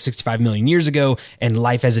 meaning 65 million years ago, and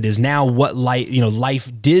life as it is now. What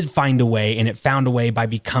life did find a way, and it found a way by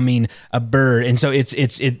becoming a bird. And so it's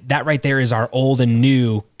that right there is our old and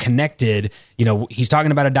new connected. He's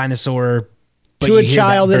talking about a dinosaur to a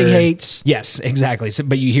child that he hates. Yes, exactly. So,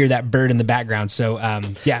 but you hear that bird in the background. So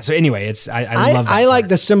So anyway, I love that I like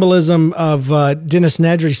the symbolism of Dennis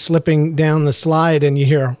Nedry slipping down the slide, and you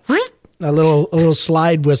hear a little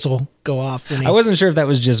slide whistle go off. I wasn't sure if that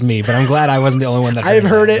was just me, but I'm glad I wasn't the only one that I've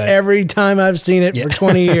heard it every time I've seen it for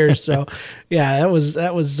 20 years. So yeah,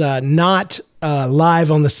 that was not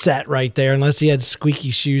live on the set right there, unless he had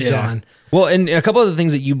squeaky shoes on. Well, and a couple of the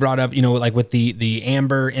things that you brought up, like with the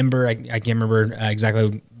ember, I can't remember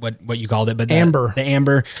exactly what you called it, but the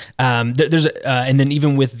amber. There's and then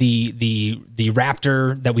even with the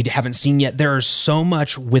raptor that we haven't seen yet, there is so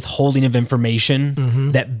much withholding of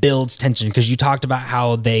information that builds tension, because you talked about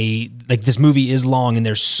how this movie is long and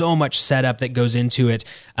there's so much setup that goes into it,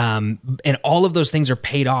 and all of those things are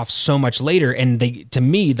paid off so much later, and to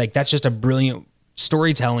me, that's just a brilliant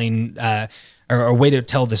storytelling or a way to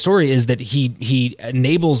tell the story, is that he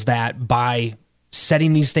enables that by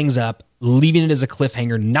setting these things up, leaving it as a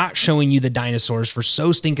cliffhanger, not showing you the dinosaurs for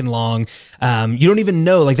so stinking long. You don't even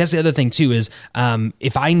know, that's the other thing too, is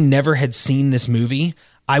if I never had seen this movie,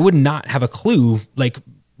 I would not have a clue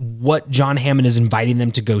what John Hammond is inviting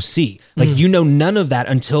them to go see. None of that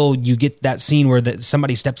until you get that scene where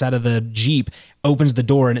somebody steps out of the Jeep, opens the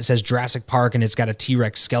door, and it says Jurassic Park, and it's got a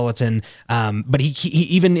T-Rex skeleton. But he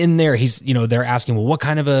even in there, they're asking, well, what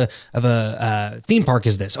kind of a theme park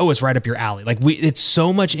is this? Oh, it's right up your alley. It's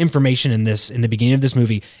so much information in the beginning of this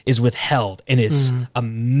movie is withheld, and it's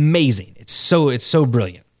amazing. It's so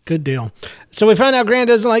brilliant. Good deal. So we find out Grant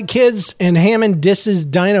doesn't like kids, and Hammond disses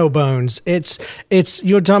dino bones. It's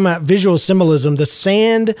you're talking about visual symbolism. The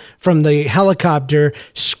sand from the helicopter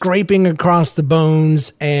scraping across the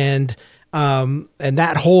bones, and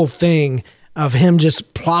that whole thing of him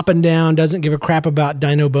just plopping down, doesn't give a crap about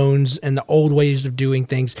dino bones and the old ways of doing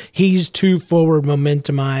things. He's too forward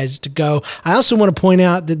momentumized to go. I also want to point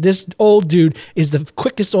out that this old dude is the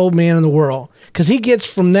quickest old man in the world, because he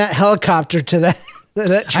gets from that helicopter to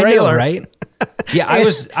that trailer, I know, right? Yeah,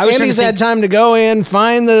 Andy's had time to go in,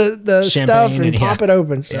 find the stuff, and pop it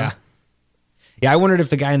open. So. Yeah, I wondered if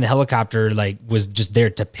the guy in the helicopter was just there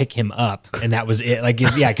to pick him up, and that was it.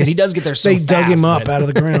 Because he does get there so they fast. Dug him up out of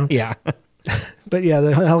the ground. Yeah, but yeah,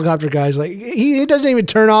 the helicopter guy's he doesn't even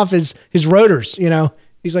turn off his rotors.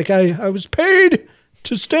 He's like, I was paid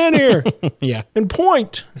to stand here, and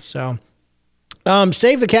point. So.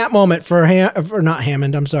 Save the cat moment for not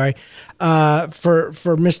Hammond. I'm sorry. For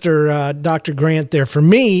Mr. Dr. Grant there, for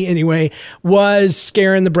me anyway, was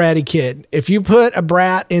scaring the bratty kid. If you put a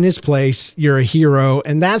brat in his place, you're a hero.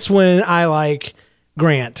 And that's when I like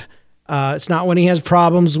Grant. It's not when he has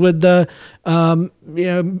problems with the,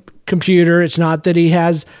 computer. It's not that he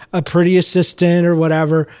has a pretty assistant or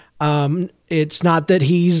whatever. It's not that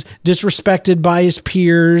he's disrespected by his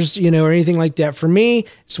peers, or anything like that. For me,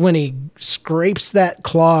 it's when he scrapes that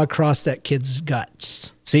claw across that kid's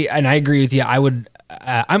guts. See, and I agree with you.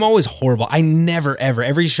 I'm always horrible. I never, ever,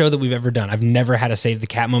 every show that we've ever done, I've never had a save the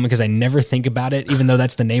cat moment, because I never think about it, even though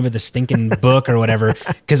that's the name of the stinking book or whatever.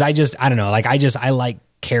 Because I don't know. I like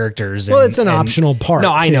characters. Well, it's an optional part.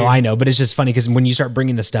 No, I know. But it's just funny, because when you start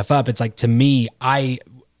bringing this stuff up, it's to me,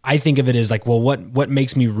 I think of it as what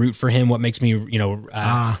makes me root for him? What makes me,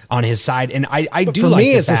 on his side? And I do like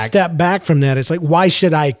me, it's a step back from that. It's why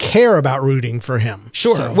should I care about rooting for him?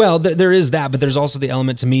 Sure. So. Well, there is that, but there's also the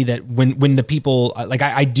element to me that when the people,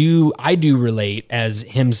 I do relate as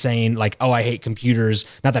him saying oh, I hate computers.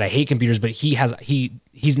 Not that I hate computers, but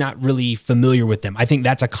he's not really familiar with them. I think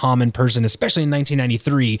that's a common person, especially in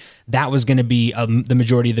 1993. That was going to be the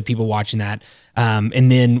majority of the people watching that.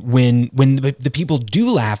 And then when the people do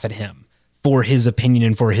laugh at him for his opinion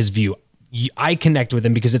and for his view, I connect with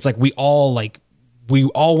him, because it's we all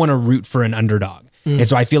want to root for an underdog. And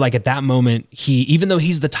so I feel at that moment, even though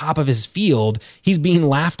he's the top of his field, he's being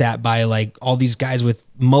laughed at by all these guys with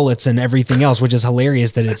mullets and everything else, which is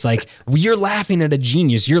hilarious that it's you're laughing at a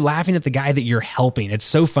genius. You're laughing at the guy that you're helping. It's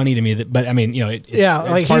so funny to me but I mean, it's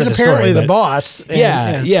part he's of the apparently story, the boss.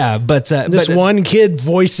 And, but this one kid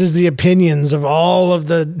voices the opinions of all of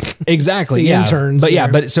the interns.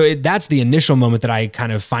 But that's the initial moment that I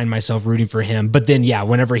kind of find myself rooting for him. But then,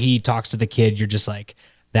 whenever he talks to the kid, you're just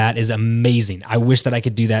that is amazing. I wish that I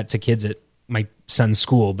could do that to kids at my son's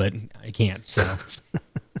school, but I can't. So,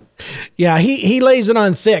 yeah, he lays it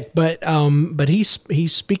on thick, but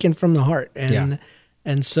he's speaking from the heart,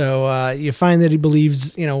 and so you find that he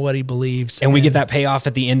believes what he believes, and we get that payoff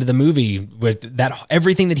at the end of the movie with that.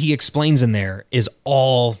 Everything that he explains in there is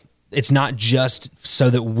all. It's not just so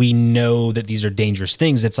that we know that these are dangerous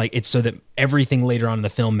things. It's it's so that everything later on in the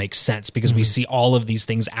film makes sense, because we see all of these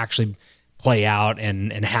things actually play out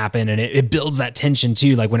and happen, and it builds that tension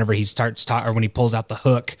too. Whenever he starts or when he pulls out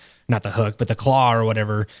not the hook, but the claw or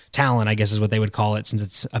whatever, talon, I guess is what they would call it, since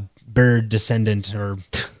it's a bird descendant or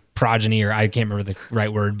progeny, or I can't remember the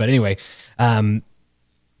right word, but anyway.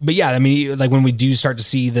 But yeah, I mean, when we do start to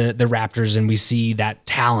see the raptors and we see that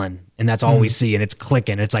talon, and that's all we see, and it's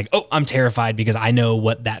clicking. It's oh, I'm terrified, because I know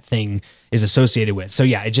what that thing is associated with. So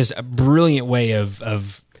yeah, it's just a brilliant way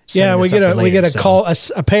of Yeah, we get a so. call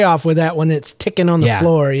a payoff with that when it's ticking on the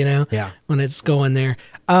floor. Yeah. When it's going there.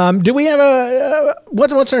 Do we have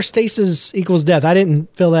what's our stasis equals death? I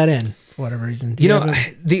didn't fill that in for whatever reason.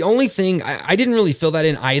 The only thing I didn't really fill that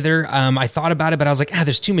in either. I thought about it, but I was like,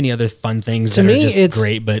 there's too many other fun things that are just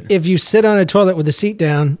great. But if you sit on a toilet with the seat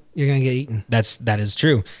down, you're gonna get eaten. That is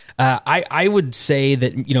true. I would say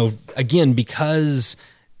that again, because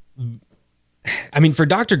for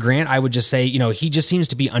Dr. Grant, I would just say he just seems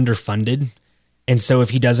to be underfunded. And so if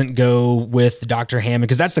he doesn't go with Dr. Hammond,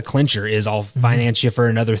 because that's the clincher, is I'll finance you for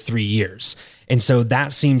another 3 years. And so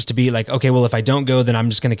that seems to be like, okay, well, if I don't go, then I'm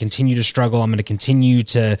just going to continue to struggle. I'm going to continue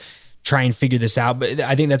to try and figure this out. But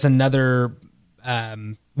I think that's another,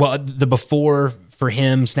 the before for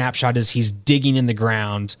him snapshot is he's digging in the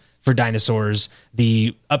ground for dinosaurs.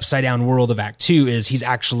 The upside down world of Act 2 is he's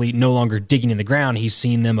actually no longer digging in the ground. He's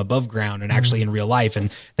seen them above ground and actually in real life.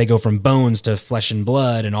 And they go from bones to flesh and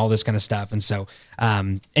blood and all this kind of stuff. And so,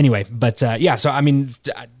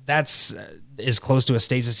 that's as close to a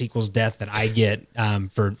stasis equals death that I get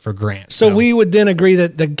for Grant. So we would then agree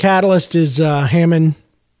that the catalyst is Hammond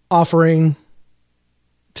offering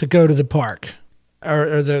to go to the park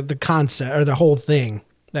or the concept or the whole thing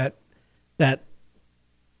that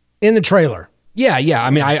in the trailer. Yeah.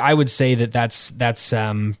 I would say that's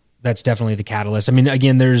definitely the catalyst.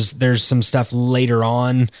 Again, there's some stuff later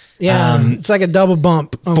on. Yeah, it's like a double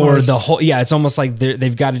bump almost. For the whole. Yeah, it's almost like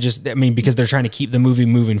they've got to just. Because they're trying to keep the movie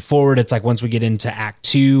moving forward. It's like once we get into Act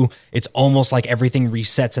 2, it's almost like everything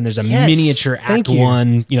resets and there's a miniature Act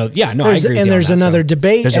 1. I agree. And there's another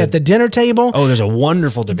debate at the dinner table. Oh, there's a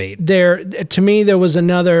wonderful debate there. To me, there was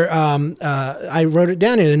another. I wrote it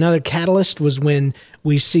down here. Another catalyst was when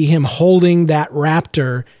we see him holding that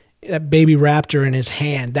raptor. That baby raptor in his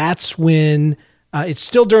hand. That's when it's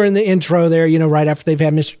still during the intro there, right after they've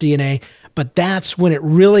had Mr. DNA, but that's when it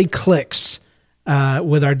really clicks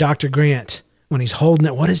with our Dr. Grant when he's holding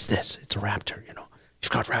it. What is this? It's a raptor,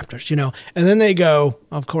 You've got raptors, and then they go,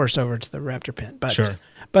 of course, over to the raptor pen. But, sure.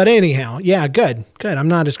 But anyhow, yeah, good. I'm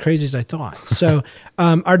not as crazy as I thought. So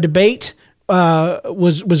our debate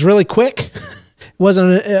was really quick. It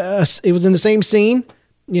wasn't. It was in the same scene.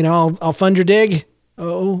 I'll fund your dig.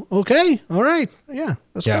 Oh, okay. All right. Yeah,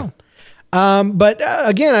 let's go. But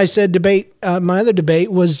again, I said debate. My other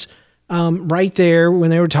debate was right there when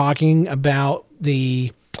they were talking about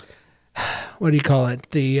the, what do you call it?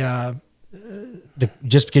 The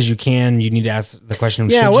just because you can, you need to ask the question.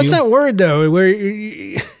 Yeah. What's that word though?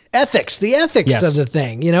 Ethics, the ethics yes. of the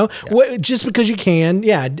thing, just because you can.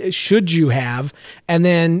 Yeah. Should you have? And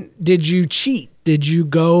then did you cheat? Did you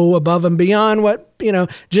go above and beyond what,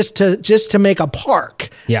 just to make a park?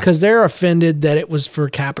 Yeah. Because they're offended that it was for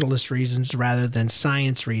capitalist reasons rather than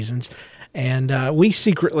science reasons. And we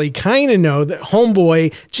secretly kind of know that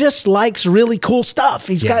Homeboy just likes really cool stuff.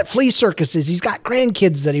 He's got flea circuses. He's got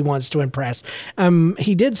grandkids that he wants to impress.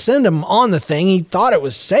 He did send them on the thing. He thought it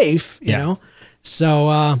was safe, you know.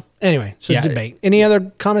 So anyway, debate. Any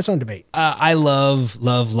other comments on debate? I love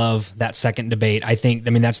that second debate. I think,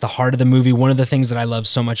 that's the heart of the movie. One of the things that I love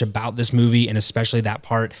so much about this movie, and especially that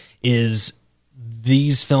part, is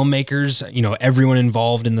these filmmakers, everyone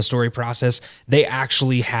involved in the story process, they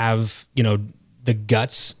actually have, the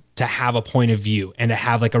guts to have a point of view and to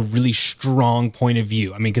have like a really strong point of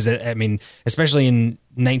view. Because especially in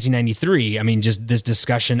 1993, just this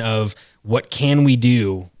discussion of what can we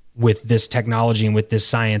do with this technology and with this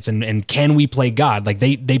science, and can we play God? Like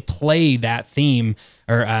they play that theme,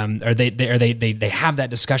 or they have that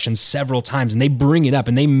discussion several times, and they bring it up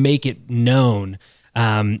and they make it known,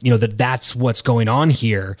 that's what's going on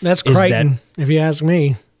here. That's Crichton, if you ask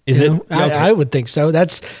me. Is it? Okay. I would think so.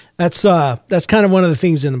 That's kind of one of the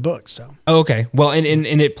themes in the book. So okay, well, and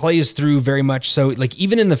it plays through very much so. Like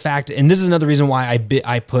even in the fact, and this is another reason why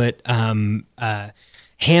I put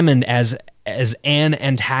Hammond as an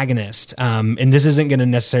antagonist, and this isn't going to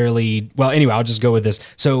necessarily. Well, anyway, I'll just go with this.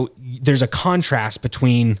 So there's a contrast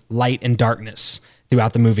between light and darkness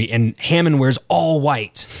throughout the movie, and Hammond wears all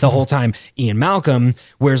white the whole time. Ian Malcolm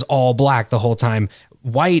wears all black the whole time.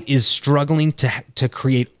 White is struggling to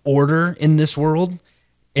create order in this world,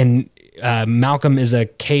 and Malcolm is a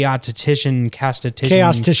chaotician.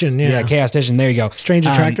 Chaostician, yeah. Chaostician. There you go. Strange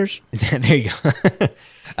attractors. There you go.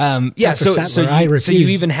 So you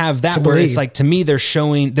even have that where it's like, to me, they're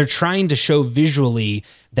trying to show visually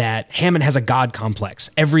that Hammond has a God complex.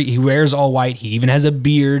 He wears all white. He even has a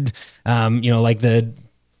beard, like the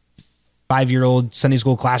 5-year-old Sunday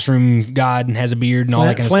school classroom God, and has a beard and all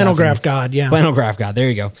that kind of stuff. Flannel graph God. Yeah. Flannel graph God. There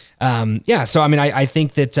you go. So, I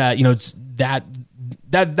think that, it's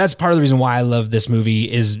that's part of the reason why I love this movie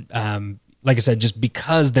is, like I said, just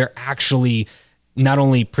because they're actually not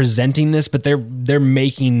only presenting this, but they're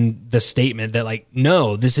making the statement that like,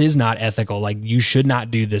 no, this is not ethical. Like you should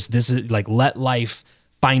not do this. This is like, let life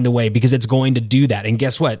find a way, because it's going to do that. And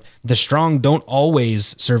guess what? The strong don't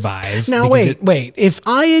always survive. Now, wait. If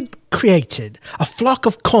I had created a flock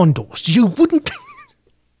of condors, you wouldn't...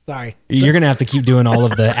 Sorry. You're going to have to keep doing all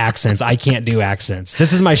of the accents. I can't do accents.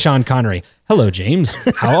 This is my Sean Connery. Hello, James.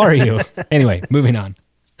 How are you? Anyway, moving on.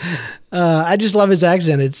 I just love his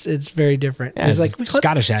accent. It's very different. Yeah, it's like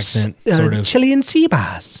Scottish accent, sort of. Chilean sea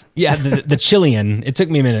bass. Yeah, the Chilean. It took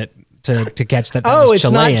me a minute to catch that. Oh, it's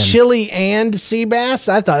Chilean. not chili and sea bass?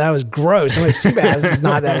 I thought that was gross. I mean, sea bass is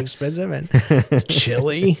not that expensive. And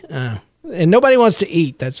chili. And nobody wants to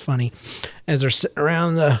eat. That's funny. As they're sitting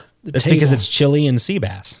around the That's table. because it's chili and sea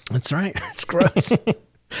bass. That's right. It's gross.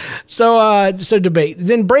 So debate.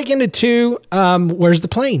 Then break into 2. Where's the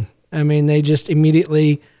plane? I mean, they just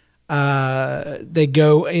immediately they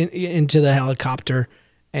go into the helicopter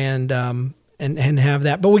and have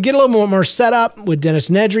that. But we get a little more setup with Dennis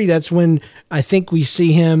Nedry. That's when I think we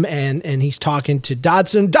see him and he's talking to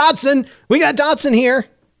Dodson. Dodson, we got Dodson here.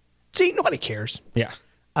 See, nobody cares. Yeah.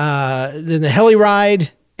 Then the heli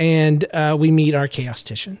ride, and we meet our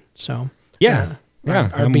chaostician. So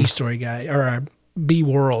our B story guy, or our B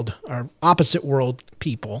world, our opposite world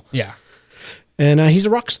people. Yeah. And he's a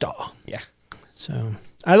rock star. Yeah. So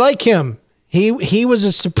I like him. He was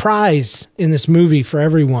a surprise in this movie for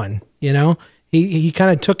everyone. You know, he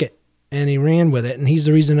kind of took it and he ran with it. And he's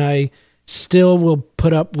the reason I still will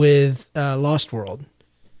put up with Lost World,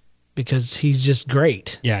 because he's just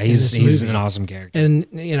great. Yeah. He's an awesome character. And,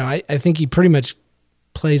 you know, I think he pretty much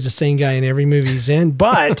plays the same guy in every movie he's in,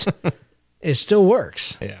 but it still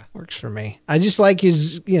works. Yeah. Works for me. I just like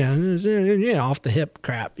his, off the hip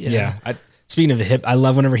crap. Yeah. Speaking of the hip, I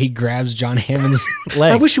love whenever he grabs John Hammond's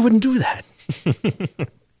leg. I wish you wouldn't do that.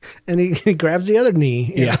 And he grabs the other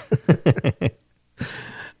knee. Yeah.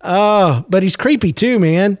 Oh, but he's creepy too,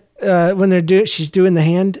 man. When she's doing the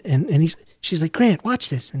hand and she's like, Grant, watch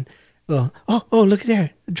this. And look there,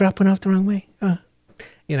 dropping off the wrong way.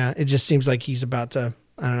 It just seems like he's about to,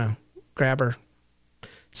 I don't know, grab her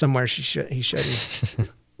somewhere he shouldn't.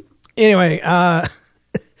 Anyway,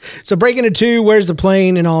 so breaking into 2, where's the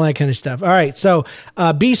plane and all that kind of stuff. All right. So,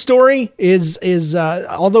 B story is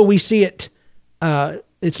although we see it,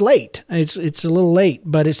 it's late. It's a little late,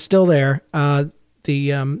 but it's still there.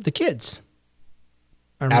 The kids.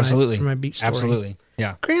 Absolutely. My beat story. Absolutely.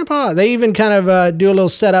 Yeah. Grandpa. They even kind of do a little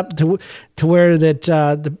setup to where that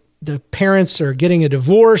the parents are getting a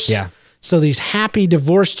divorce. Yeah. So these happy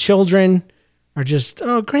divorced children are just,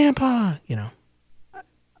 oh, Grandpa,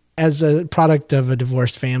 as a product of a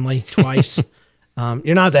divorced family twice.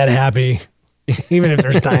 You're not that happy, even if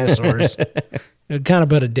there's dinosaurs. It kind of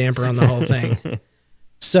put a damper on the whole thing.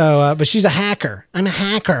 So, but she's a hacker. I'm a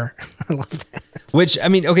hacker. I love that. Which, I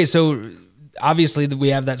mean, okay, so obviously we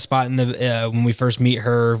have that spot in the when we first meet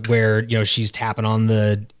her where she's tapping on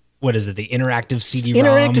the interactive CD-ROM.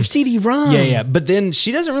 Interactive CD-ROM. Yeah. But then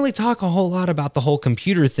she doesn't really talk a whole lot about the whole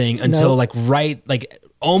computer thing until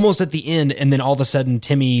almost at the end, and then all of a sudden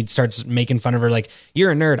Timmy starts making fun of her like,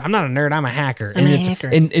 you're a nerd. I'm not a nerd. I'm a hacker.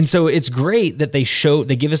 And so it's great that they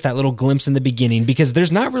give us that little glimpse in the beginning, because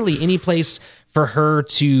there's not really any place for her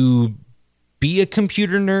to be a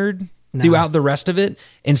computer nerd throughout the rest of it.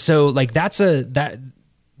 And so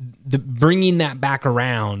the bringing that back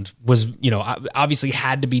around was, obviously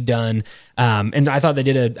had to be done. And I thought they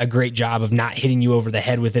did a great job of not hitting you over the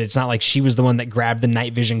head with it. It's not like she was the one that grabbed the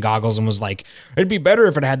night vision goggles and was like, it'd be better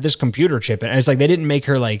if it had this computer chip. And it's like, they didn't make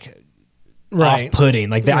her off-putting.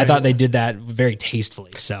 Like I thought they did that very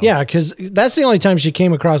tastefully. So yeah, because that's the only time she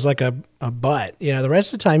came across like a butt. The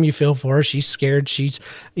rest of the time you feel for her. She's scared. She's,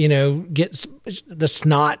 gets the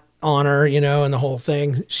snot on her, and the whole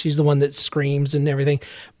thing. She's the one that screams and everything.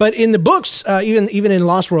 But in the books, even in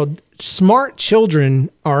Lost World, smart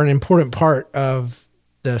children are an important part of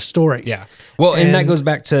the story. Yeah. Well, and that goes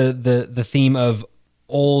back to the theme of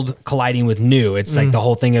old colliding with new. It's like the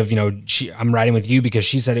whole thing of, I'm riding with you because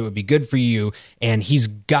she said it would be good for you. And he's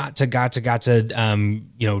got to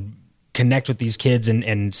connect with these kids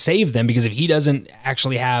and save them, because if he doesn't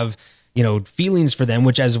actually have feelings for them,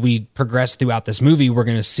 which as we progress throughout this movie, we're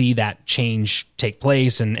going to see that change take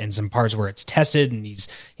place and some parts where it's tested and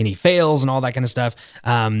he fails and all that kind of stuff.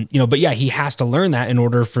 But yeah, he has to learn that in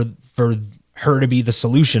order for her to be the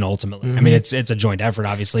solution ultimately. Mm-hmm. I mean, it's a joint effort,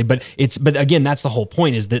 obviously, but again, that's the whole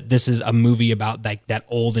point, is that this is a movie about like that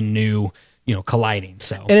old and new, colliding.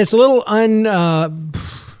 So, and it's a little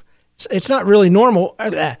it's not really normal.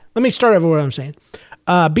 Let me start over what I'm saying.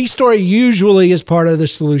 B story usually is part of the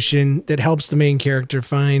solution that helps the main character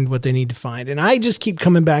find what they need to find. And I just keep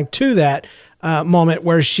coming back to that moment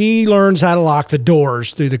where she learns how to lock the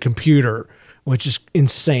doors through the computer, which is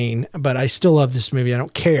insane. But I still love this movie. I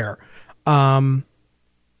don't care.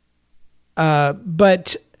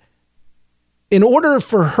 But in order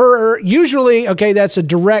for her, usually, okay, that's a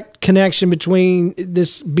direct connection between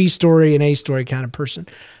this B story and A story kind of person.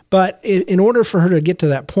 But in order for her to get to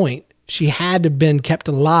that point, she had to have been kept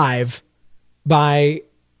alive by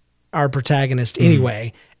our protagonist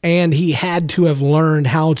anyway. And he had to have learned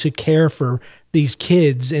how to care for these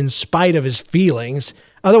kids in spite of his feelings.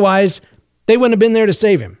 Otherwise, they wouldn't have been there to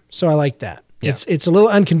save him. So I like that. Yeah. It's a little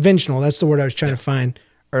unconventional. That's the word I was trying to find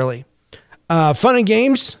early. Fun and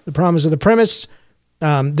games, the promise of the premise.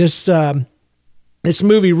 This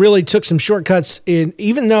movie really took some shortcuts in,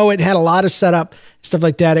 even though it had a lot of setup, stuff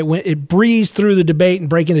like that. It breezed through the debate and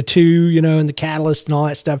break into two, and the catalyst and all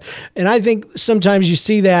that stuff. And I think sometimes you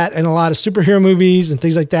see that in a lot of superhero movies and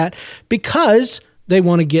things like that because they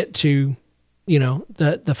want to get to,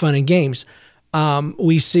 the fun and games.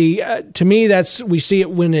 We see, to me, we see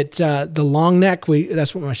it when the long neck,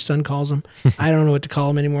 that's what my son calls them. I don't know what to call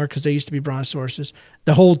them anymore because they used to be brontosauruses.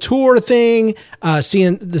 The whole tour thing,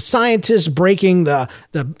 seeing the scientists breaking the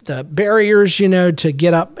barriers, to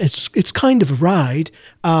get up. It's kind of a ride.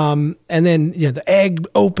 And then, the egg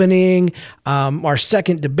opening, our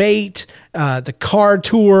second debate, the car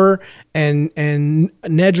tour and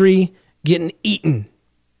Nedry getting eaten.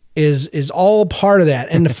 Is all part of that.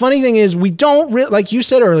 And the funny thing is we don't like you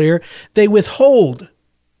said earlier, they withhold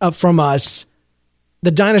from us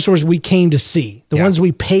the dinosaurs we came to see, the ones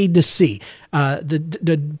we paid to see.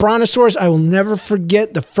 The brontosaurus, I will never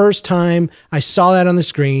forget the first time I saw that on the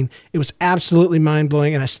screen. It was absolutely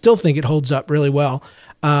mind-blowing, and I still think it holds up really well.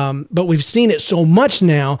 But we've seen it so much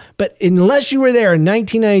now, but unless you were there in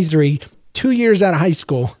 1993, 2 years out of high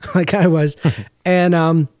school, like I was,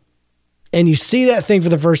 and you see that thing for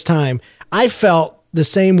the first time, I felt the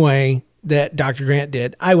same way that Dr. Grant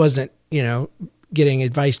did. I wasn't, getting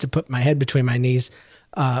advice to put my head between my knees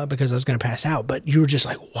because I was going to pass out. But you were just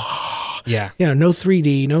like, wow. Yeah. No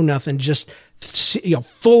 3D, no nothing. Just,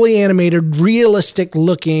 fully animated, realistic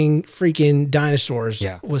looking freaking dinosaurs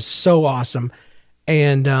was so awesome.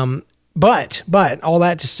 And, but all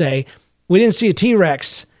that to say, we didn't see a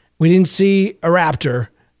T-Rex. We didn't see a raptor,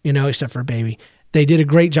 except for a baby. They did a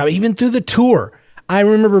great job, even through the tour. I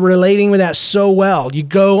remember relating with that so well. You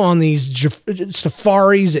go on these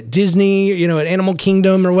safaris at Disney, at Animal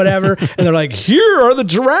Kingdom or whatever, and they're like, here are the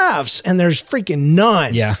giraffes, and there's freaking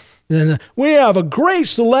none. Yeah. And then we have a great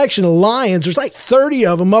selection of lions. There's like 30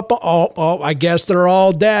 of them up. I guess they're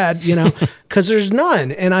all dead, because there's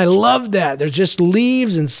none. And I love that. There's just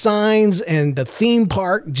leaves and signs, and the theme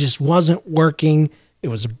park just wasn't working. It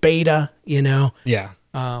was a beta, Yeah.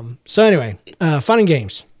 So anyway, fun and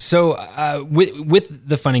games. So with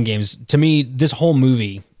the fun and games, to me, this whole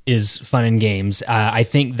movie is fun and games. I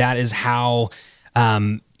think that is how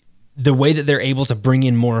the way that they're able to bring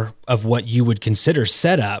in more of what you would consider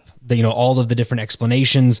setup, all of the different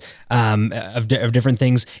explanations of different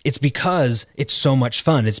things. It's because it's so much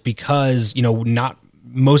fun. It's because not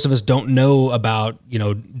most of us don't know about,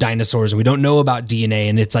 dinosaurs, and we don't know about DNA.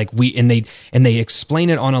 And it's like they explain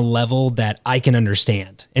it on a level that I can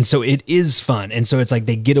understand. And so it is fun. And so it's like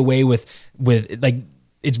they get away with like,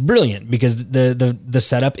 it's brilliant because the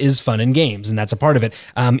setup is fun and games, and that's a part of it.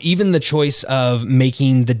 Even the choice of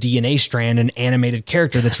making the DNA strand an animated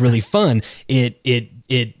character that's really fun.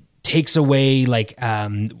 It takes away like,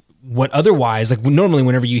 what otherwise, like normally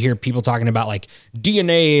whenever you hear people talking about like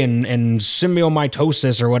DNA and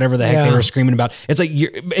symbiosis or whatever the heck they were screaming about, it's like,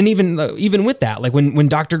 and even with that, like when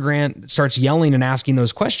Dr. Grant starts yelling and asking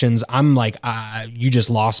those questions, I'm like, you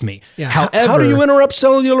just lost me. Yeah. However, how do you interrupt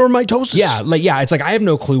cellular mitosis? Yeah. It's like, I have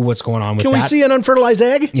no clue what's going on with that. Can we see an unfertilized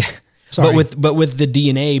egg? Yeah. Sorry. But with the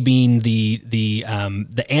DNA being the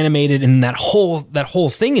animated, and that whole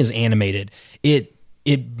thing is animated, it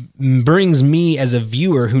brings me as a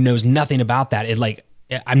viewer who knows nothing about that.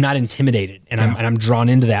 I'm not intimidated, and I'm drawn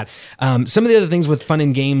into that. Some of the other things with fun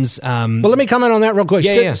and games. Well, let me comment on that real quick.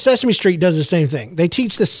 Sesame Street does the same thing. They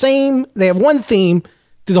teach they have one theme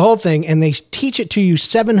through the whole thing, and they teach it to you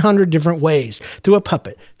 700 different ways, through a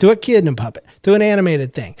puppet, through a kid in a puppet, through an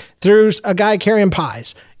animated thing, through a guy carrying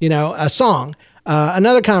pies, a song.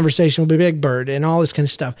 Another conversation with Big Bird and all this kind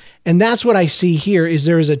of stuff. And that's what I see here is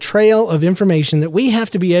there is a trail of information that we have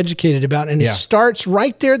to be educated about. And it starts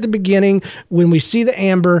right there at the beginning when we see the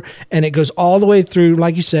amber, and it goes all the way through,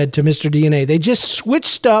 like you said, to Mr. DNA. They just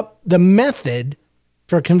switched up the method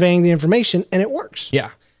for conveying the information, and it works. Yeah.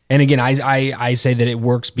 And again, I say that it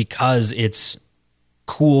works because it's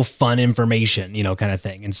cool, fun information, kind of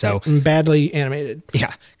thing. And so badly animated.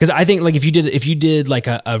 Yeah. Cause I think like if you did like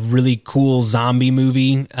a really cool zombie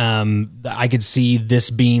movie, I could see this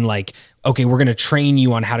being like, okay, we're going to train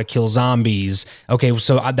you on how to kill zombies. Okay.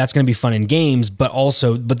 So that's going to be fun in games, but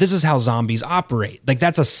this is how zombies operate. Like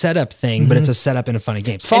that's a setup thing, but it's a setup in a fun in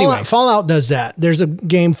games. Fallout does that. There's a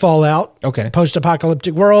game Fallout, okay,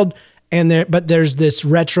 post-apocalyptic world. But there's this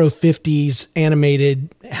retro 50s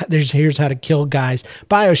animated, here's how to kill guys.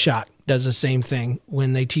 BioShock does the same thing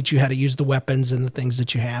when they teach you how to use the weapons and the things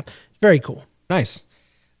that you have. Very cool. Nice.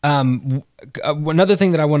 Another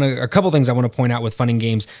thing a couple things I want to point out with fun and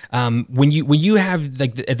games. When you have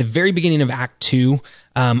like at the very beginning of Act 2,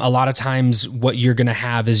 a lot of times what you're going to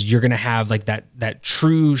have like that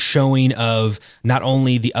true showing of not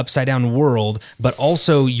only the upside down world, but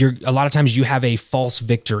also a lot of times you have a false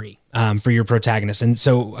victory. For your protagonist. And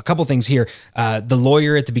so a couple things here. The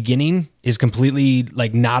lawyer at the beginning is completely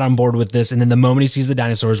like not on board with this. And then the moment he sees the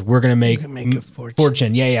dinosaurs, we're going to make a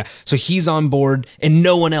fortune. Yeah. So he's on board and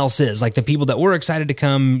no one else is. Like the people that were excited to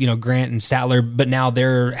come, Grant and Statler, but now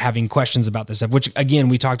they're having questions about this stuff, which again,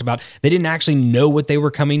 we talked about. They didn't actually know what they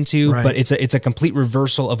were coming to, right. But it's a complete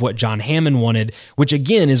reversal of what John Hammond wanted, which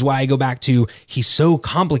again is why I go back to he's so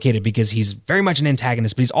complicated because he's very much an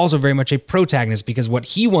antagonist, but he's also very much a protagonist because what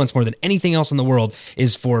he wants more than anything else in the world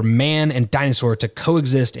is for man and dinosaur to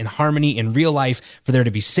coexist in harmony in real life, for there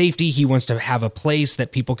to be safety. He wants to have a place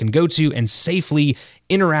that people can go to and safely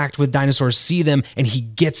interact with dinosaurs, see them, and he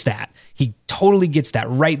gets that. He totally gets that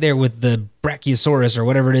right there with the Brachiosaurus or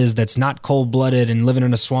whatever it is that's not cold-blooded and living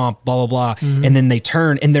in a swamp, blah, blah, blah. Mm-hmm. And then they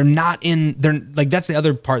turn and they're like, that's the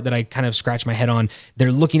other part that I kind of scratch my head on.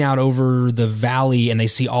 They're looking out over the valley and they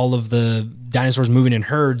see all of the dinosaurs moving in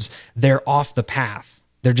herds. They're off the path.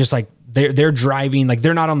 They're just like, they're driving, like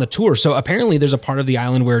they're not on the tour. So apparently there's a part of the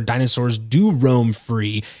island where dinosaurs do roam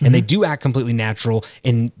free and they do act completely natural.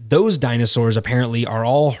 And those dinosaurs apparently are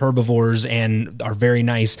all herbivores and are very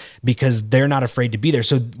nice because they're not afraid to be there.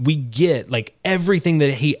 So we get like everything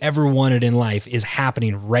that he ever wanted in life is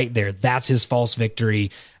happening right there. That's his false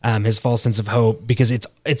victory, his false sense of hope, because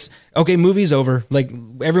it's okay. Movie's over. Like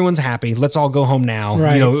everyone's happy. Let's all go home now.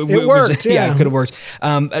 Right. It worked. Yeah, it could have worked.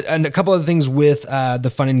 And a couple of things with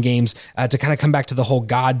the fun and games to kind of come back to the whole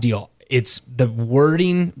God deal. It's the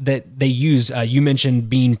wording that they use. You mentioned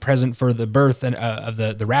being present for the birth of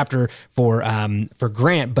the raptor for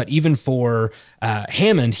Grant, but even for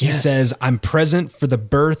Hammond, he says, "I'm present for the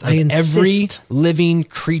birth of every living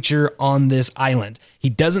creature on this island." He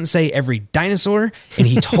doesn't say every dinosaur, and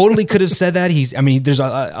he totally could have said that. There's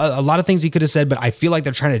a lot of things he could have said, but I feel like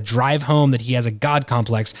they're trying to drive home that he has a God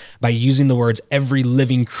complex by using the words "every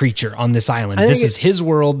living creature on this island." This is his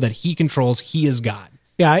world that he controls. He is God.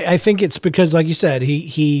 Yeah, I think it's because, like you said,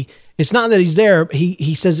 he it's not that he's there.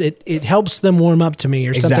 He says it helps them warm up to me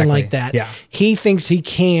or something like that. Yeah. He thinks he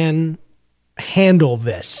can handle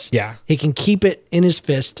this. Yeah. He can keep it in his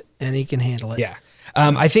fist and he can handle it. Yeah.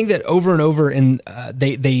 I think that over and over, and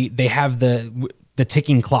they have the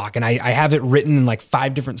ticking clock, and I have it written in like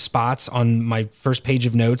 5 different spots on my first page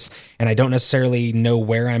of notes, and I don't necessarily know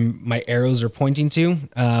where my arrows are pointing to,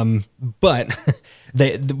 but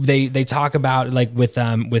they talk about, like with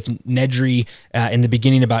Nedry in the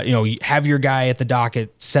beginning about, have your guy at the dock at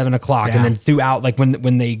 7 o'clock, and then throughout, like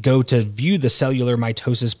when they go to view the cellular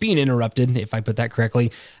mitosis being interrupted, if I put that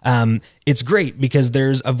correctly, it's great because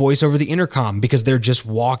there's a voice over the intercom because they're just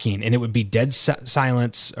walking, and it would be dead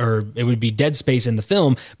silence or it would be dead space in the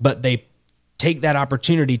film, but they take that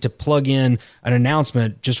opportunity to plug in an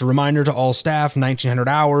announcement, just a reminder to all staff, 1900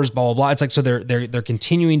 hours, blah, blah, blah. It's like, so they're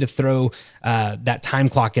continuing to throw that time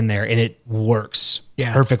clock in there, and it works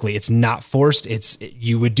perfectly. It's not forced.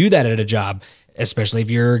 You would do that at a job, especially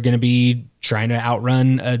if you're going to be trying to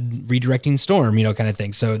outrun a redirecting storm, kind of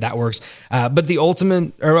thing. So that works. But the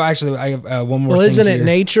ultimate, or actually I have one more thing. Well, isn't it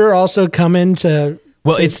nature also coming to...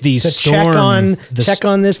 Well, it's the storm. Check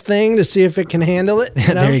on this thing to see if it can handle it.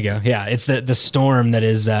 There you go. Yeah, it's the storm that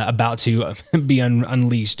is about to be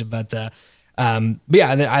unleashed. But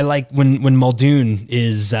yeah, I like when Muldoon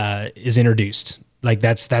is introduced. Like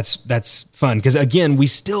that's fun because again, we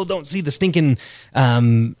still don't see the stinking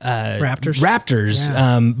raptors.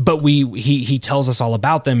 Yeah. But he tells us all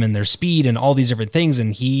about them and their speed and all these different things,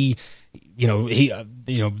 and they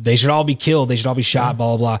should all be killed. They should all be shot,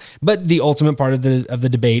 blah, blah, blah. But the ultimate part of the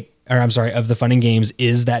debate, of the fun and games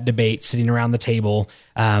is that debate sitting around the table.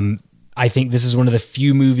 I think this is one of the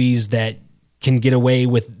few movies that can get away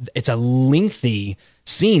with, it's a lengthy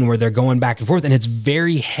scene where they're going back and forth, and it's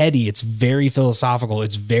very heady. It's very philosophical.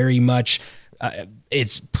 It's very much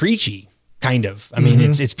it's preachy. Kind of. I mean,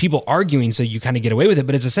 it's people arguing, so you kind of get away with it,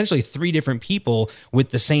 but it's essentially three different people with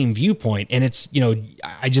the same viewpoint. And it's,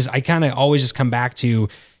 I kind of always just come back to,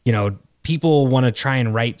 people want to try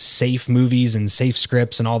and write safe movies and safe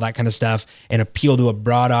scripts and all that kind of stuff and appeal to a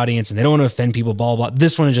broad audience, and they don't want to offend people, blah, blah, blah.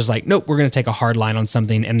 This one is just like, nope, we're going to take a hard line on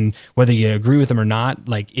something. And whether you agree with them or not,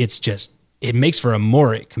 like, it makes for a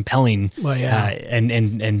more compelling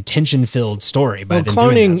and tension-filled story. By them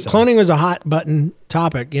doing that, so. Cloning was a hot button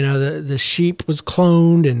topic. The sheep was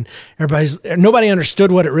cloned, and nobody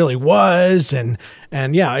understood what it really was, and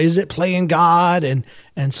is it playing God? And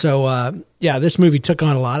so this movie took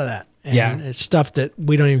on a lot of that. And it's stuff that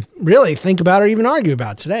we don't even really think about or even argue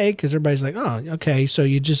about today, because everybody's like, oh, okay, so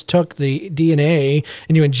you just took the DNA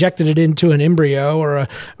and you injected it into an embryo or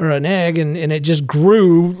an egg, and it just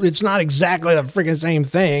grew. It's not exactly the freaking same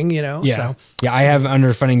thing, Yeah. So. Yeah, I have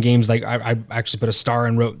under Fun and Games, like I actually put a star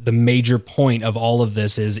and wrote the major point of all of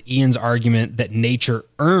this is Ian's argument that nature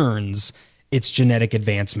earns its genetic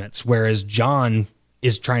advancements, whereas John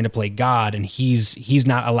is trying to play God, and he's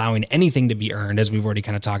not allowing anything to be earned, as we've already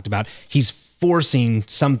kind of talked about. He's forcing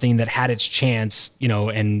something that had its chance,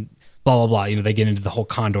 and blah, blah, blah. They get into the whole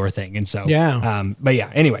condor thing. And so,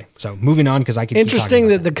 anyway, so moving on, because I can Interesting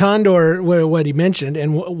that the condor, what he mentioned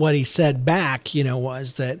and what he said back,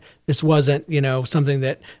 was that this wasn't, something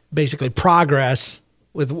that basically progress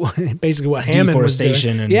with basically what Hammond was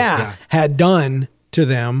doing, had done to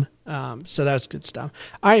them. So that's good stuff.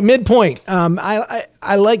 All right, midpoint.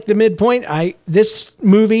 I like the midpoint. This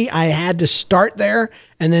movie, I had to start there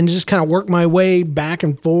and then just kind of work my way back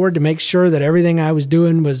and forward to make sure that everything I was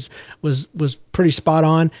doing was pretty spot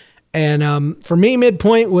on. And for me,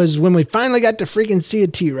 midpoint was when we finally got to freaking see a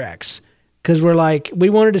T-Rex. Because we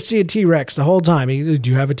wanted to see a T-Rex the whole time. Do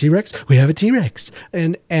you have a T-Rex? We have a T-Rex.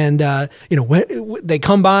 And they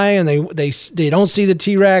come by and they don't see the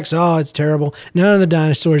T-Rex. Oh, it's terrible. None of the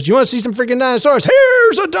dinosaurs. You want to see some freaking dinosaurs?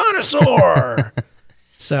 Here's a dinosaur.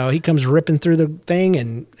 So he comes ripping through the thing,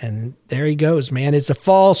 and there he goes, man. To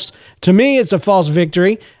me, it's a false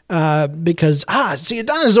victory because, see a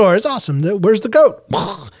dinosaur. It's awesome. Where's the goat?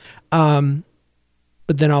 But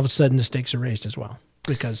then all of a sudden the stakes are raised as well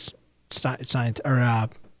because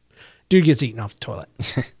dude gets eaten off the toilet,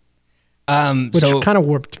 which kind of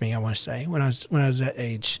warped me. I want to say when I was that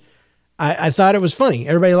age, I thought it was funny.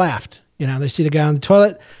 Everybody laughed. They see the guy on the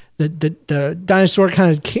toilet. The dinosaur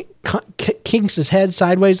kind of kinks his head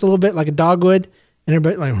sideways a little bit like a dog would, and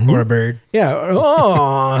everybody like or a bird. Yeah.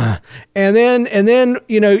 Oh, and then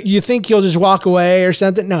you think you'll just walk away or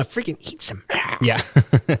something. No, freaking eats him. Yeah.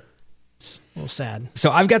 It's a little sad.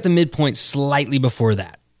 So I've got the midpoint slightly before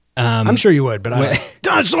that. I'm sure you would, but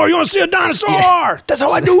dinosaur, you want to see a dinosaur? Yeah. That's how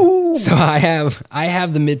I do. So I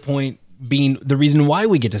have the midpoint being the reason why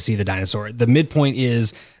we get to see the dinosaur. The midpoint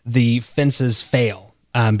is the fences fail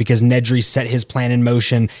because Nedry set his plan in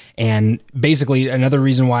motion. And basically one of the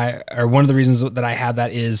reasons that I have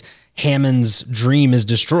that is Hammond's dream is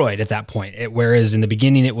destroyed at that point. Whereas in the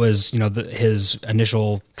beginning it was, his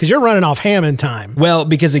initial. Because you're running off Hammond time. Well,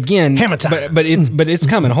 because again, Hammond time. But it's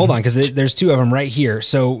coming. Hold on, because there's two of them right here.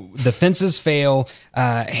 So the fences fail.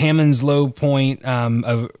 Hammond's low point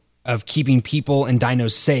of keeping people and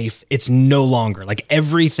dinos safe. It's no longer like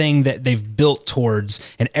everything that they've built towards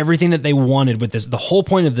and everything that they wanted with this. The whole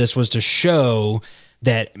point of this was to show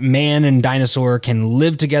that man and dinosaur can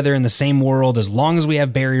live together in the same world as long as we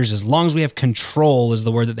have barriers, as long as we have control is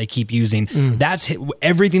the word that they keep using. That's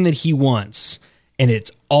everything that he wants. And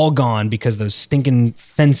it's all gone because those stinking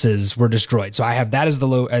fences were destroyed. So I have that as the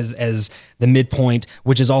low, as the midpoint,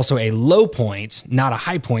 which is also a low point, not a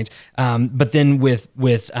high point. But then with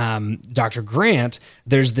Dr. Grant,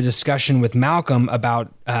 there's the discussion with Malcolm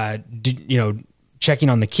about, checking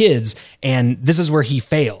on the kids. And this is where he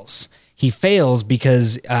fails. He fails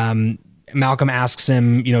because Malcolm asks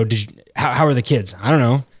him, how are the kids? I don't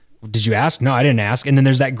know. Did you ask? No, I didn't ask. And then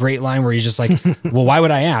there's that great line where he's just like, well, why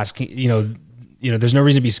would I ask? There's no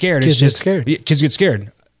reason to be scared. Kids it's just get scared. Kids get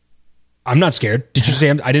scared. I'm not scared. Did you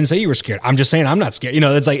say I didn't say you were scared. I'm just saying I'm not scared.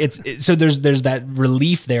 It's like so there's that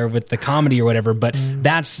relief there with the comedy or whatever. But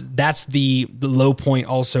that's the low point.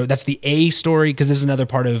 Also, that's the A story because this is another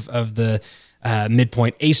part of the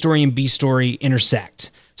midpoint. A story and B story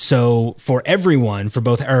intersect. So for everyone, for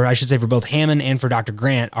both Hammond and for Dr.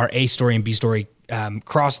 Grant, our A story and B story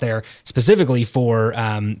cross there specifically for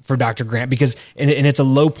Dr. Grant because and it's a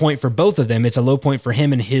low point for both of them. It's a low point for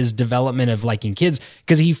him and his development of liking kids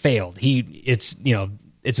because he failed. It's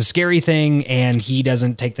a scary thing and he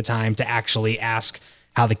doesn't take the time to actually ask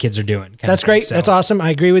how the kids are doing. That's great. That's awesome. I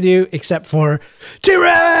agree with you, except for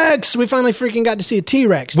T-Rex. We finally freaking got to see a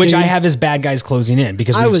T-Rex, which dude. I have as bad guys closing in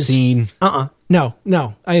because we've seen. No,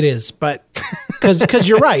 it is, but because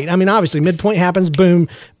you're right. I mean, obviously, midpoint happens, boom,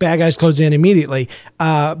 bad guys close in immediately.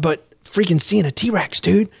 But freaking seeing a T-Rex,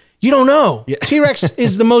 dude, you don't know. Yeah. T-Rex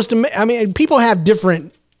is the most. I mean, people have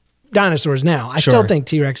different dinosaurs now. I still think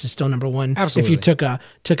T-Rex is still number one. Absolutely. If you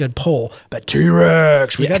took a poll, but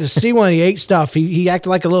T-Rex, we got to see one. He ate stuff. He acted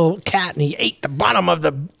like a little cat, and he ate the bottom of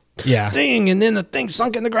the thing, and then the thing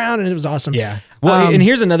sunk in the ground, and it was awesome. Yeah. Well, and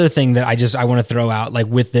here's another thing that I want to throw out, like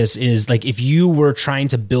with this is like if you were trying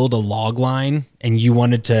to build a log line and you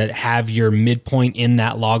wanted to have your midpoint in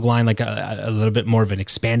that log line, like a little bit more of an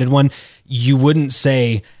expanded one, you wouldn't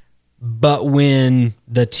say, but when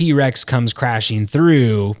the T-Rex comes crashing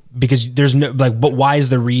through, because there's no, like, but why is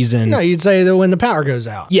the reason? No, you'd say that when the power goes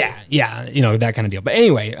out. Yeah, that kind of deal. But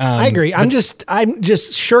anyway, I agree. I'm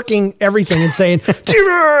just shirking everything and saying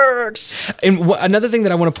T-Rex. And another thing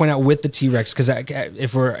that I want to point out with the T-Rex, because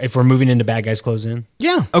if we're moving into bad guys close in,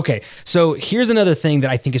 yeah. Okay, so here's another thing that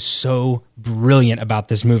I think is so brilliant about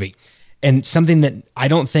this movie. And something that I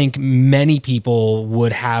don't think many people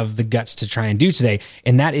would have the guts to try and do today.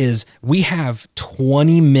 And that is we have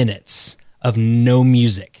 20 minutes of no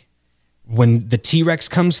music. When the T-Rex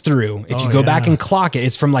comes through, if you go back and clock it,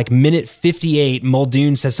 it's from like minute 58.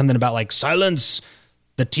 Muldoon says something about like silence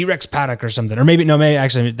the T-Rex paddock or something, or maybe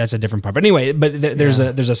actually that's a different part. But anyway, there's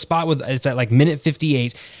a spot with it's at like minute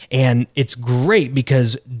 58, and it's great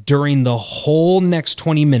because during the whole next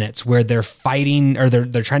 20 minutes where they're fighting or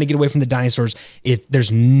they're trying to get away from the dinosaurs,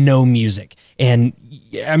 there's no music. And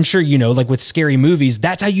I'm sure like with scary movies,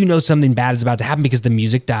 that's how you know something bad is about to happen, because the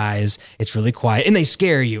music dies, it's really quiet, and they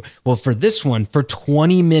scare you. Well, for this one, for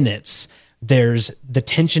 20 minutes. The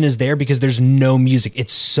tension is there because there's no music.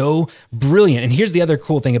 It's so brilliant. And here's the other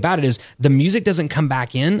cool thing about it is the music doesn't come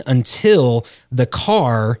back in until the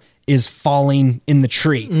car is falling in the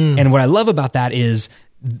tree. And what I love about that is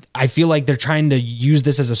I feel like they're trying to use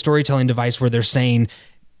this as a storytelling device where they're saying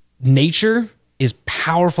nature is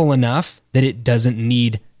powerful enough that it doesn't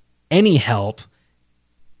need any help.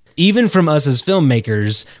 Even from us as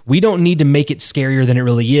filmmakers, we don't need to make it scarier than it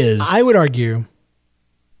really is. I would argue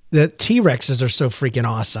that T-Rexes are so freaking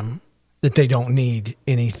awesome that they don't need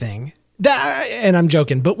anything. And I'm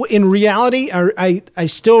joking, but in reality, I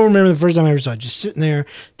still remember the first time I ever saw it, just sitting there,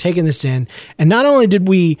 taking this in. And not only did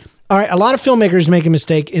all right, a lot of filmmakers make a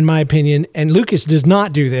mistake, in my opinion, and Lucas does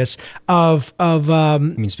not do this, you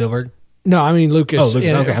mean Spielberg? No, I mean Lucas,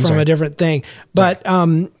 Okay, from a different thing. But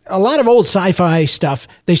a lot of old sci-fi stuff,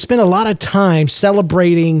 they spend a lot of time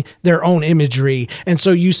celebrating their own imagery. And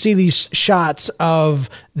so you see these shots of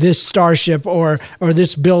this starship or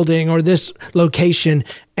this building or this location,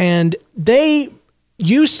 and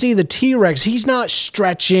you see the T-Rex, he's not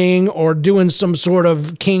stretching or doing some sort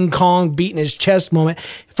of King Kong beating his chest moment.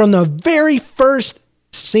 From the very first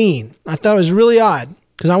scene, I thought it was really odd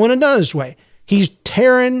because I wouldn't have done it this way. He's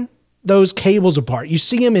tearing those cables apart. You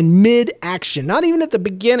see him in mid-action, not even at the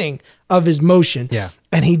beginning of his motion. Yeah.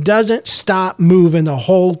 And he doesn't stop moving the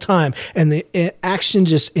whole time. And the action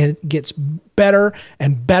it gets better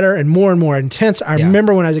and better and more intense. I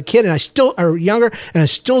remember when I was a kid or younger, and I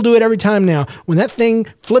still do it every time now. When that thing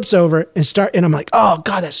flips over and I'm like, oh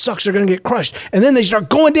God, that sucks. They're going to get crushed. And then they start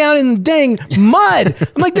going down in the dang mud.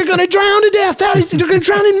 I'm like, they're going to drown to death. They're going to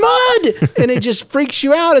drown in mud. And it just freaks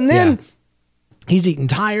you out. And then he's eating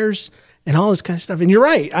tires and all this kind of stuff. And you're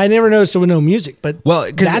right. I never noticed there was no music, but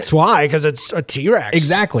that's why, because it's a T-Rex.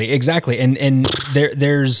 Exactly. And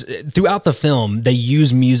there's throughout the film, they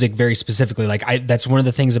use music very specifically. Like that's one of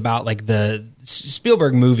the things about like the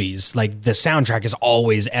Spielberg movies, like the soundtrack is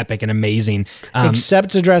always epic and amazing.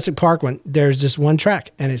 Except the Jurassic Park one. There's this one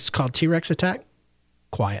track and it's called T-Rex Attack.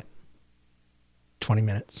 Quiet. 20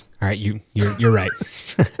 minutes. All right, you're right.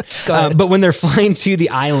 But when they're flying to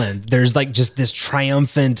the island, there's like just this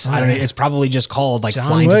triumphant. I don't know. It's probably just called like John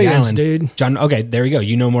flying Williams, to the island, dude. John. Okay, there you go.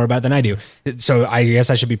 You know more about it than I do. So I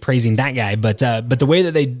guess I should be praising that guy. But the way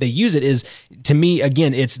that they use it is, to me,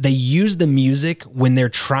 again, they use the music when they're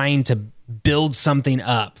trying to build something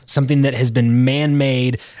up, something that has been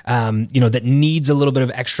man-made, that needs a little bit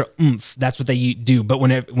of extra oomph. That's what they do. But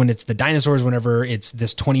when it's the dinosaurs, whenever it's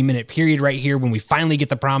this 20-minute period right here, when we finally get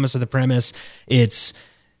the promise of the premise, it's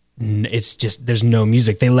just, there's no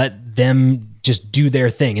music. They let them just do their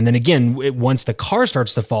thing. And then again, once the car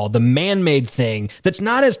starts to fall, the man-made thing that's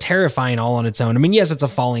not as terrifying all on its own. I mean, yes, it's a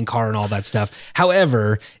falling car and all that stuff.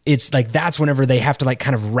 However, it's like, that's whenever they have to like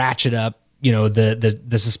kind of ratchet up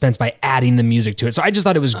the suspense by adding the music to it. So I just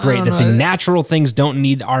thought it was great that the natural things don't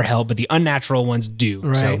need our help, but the unnatural ones do.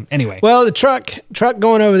 Right. So anyway. Well, the truck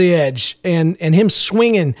going over the edge and him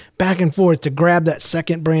swinging back and forth to grab that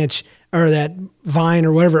second branch or that vine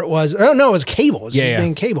or whatever it was. Oh no, it was cable. It was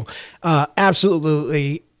being cable.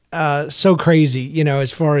 Absolutely so crazy,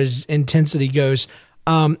 as far as intensity goes.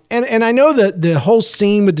 And I know that the whole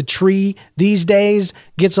scene with the tree these days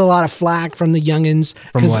gets a lot of flack from the youngins.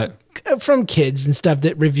 From what? From kids and stuff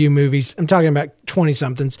that review movies. I'm talking about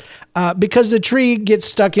 20-somethings. Because the tree gets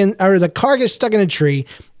stuck in, or the car gets stuck in a tree,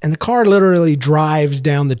 and the car literally drives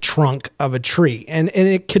down the trunk of a tree. And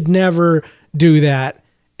it could never do that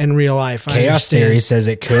in real life. Chaos theory says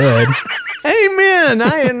it could. Amen.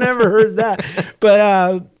 I had never heard that.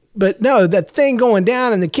 But no, that thing going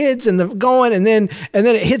down and the kids and and then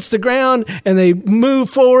it hits the ground and they move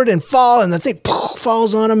forward and fall and the thing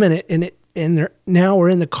falls on them and now we're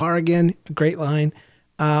in the car again. A great line.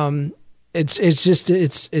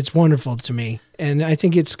 It's wonderful to me. And I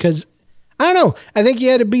think it's because, I don't know. I think you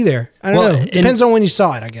had to be there. I don't know. It depends on when you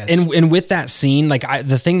saw it, I guess. And with that scene,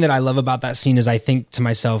 the thing that I love about that scene is I think to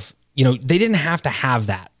myself, they didn't have to have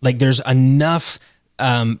that. Like there's enough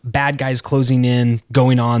bad guys closing in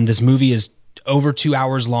going on. This movie is over 2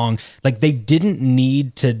 hours long. Like they didn't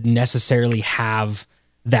need to necessarily have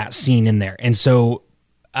that scene in there. And so,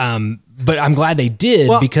 but I'm glad they did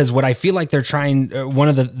because what I feel like they're trying, one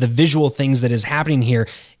of the visual things that is happening here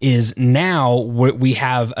is now we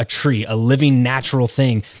have a tree, a living natural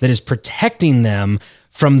thing that is protecting them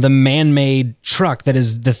from the man-made truck that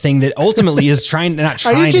is the thing that ultimately is trying to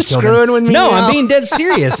kill them. Are you just screwing with me No, now? I'm being dead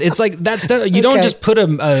serious. It's like that's you don't just put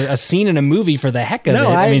a scene in a movie for the heck of it.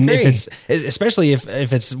 I mean, agree. Especially if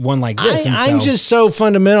it's one like this. I'm just so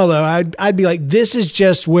fundamental though. I'd be like, this is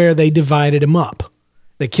just where they divided them up.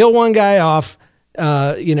 They kill one guy off.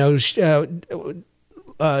 Jane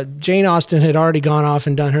Austen had already gone off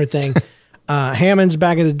and done her thing. Hammond's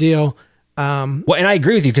back at the deal. And I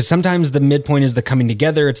agree with you because sometimes the midpoint is the coming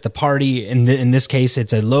together. It's the party. In this case,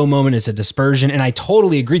 it's a low moment. It's a dispersion. And I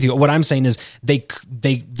totally agree with you. What I'm saying is it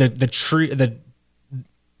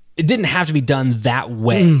didn't have to be done that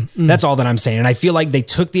way. That's all that I'm saying. And I feel like they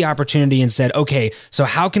took the opportunity and said, okay, so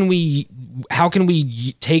how can we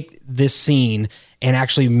take this scene and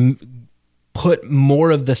actually put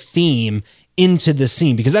more of the theme into the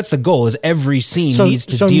scene? Because that's the goal, is every scene needs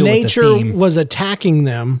to deal with the theme. So nature was attacking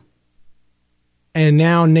them. And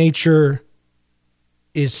now nature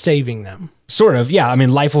is saving them. Sort of, yeah. I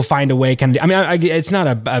mean, life will find a way. It's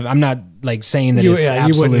not I'm not like saying that it's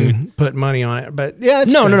absolute. You wouldn't put money on it, but yeah,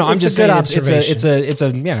 it's no. I'm it's just a good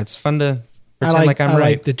saying it's fun to pretend I'm right. I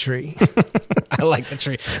like the tree. I like the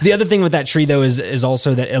tree. The other thing with that tree though is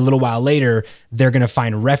also that a little while later they're going to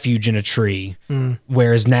find refuge in a tree,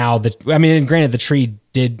 whereas now granted the tree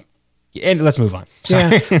did. And let's move on.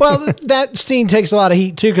 Sorry. Yeah. Well, that scene takes a lot of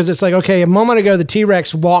heat too, because it's like, okay, a moment ago the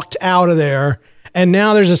T-Rex walked out of there, and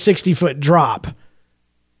now there's a 60-foot drop,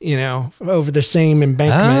 over the same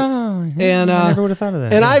embankment. Oh, yeah, and I never would have thought of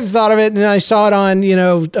that. And I've thought of it, and I saw it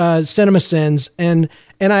on Cinema Sins, and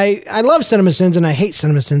I love Cinema Sins, and I hate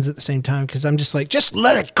Cinema Sins at the same time because I'm just like, just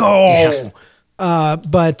let it go. Yeah.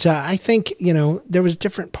 But I think there was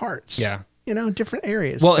different parts. Yeah. Different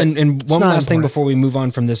areas. Well, and one last thing before we move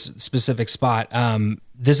on from this specific spot.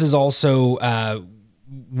 This is also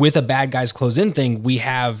with a bad guys close in thing. We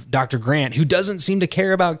have Dr. Grant, who doesn't seem to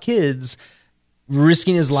care about kids,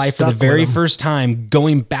 risking his life for the very first time,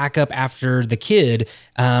 going back up after the kid.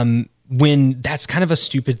 When that's kind of a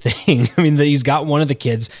stupid thing. I mean, he's got one of the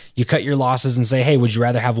kids. You cut your losses and say, hey, would you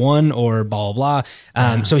rather have one or blah, blah,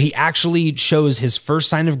 blah. So he actually shows his first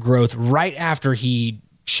sign of growth right after he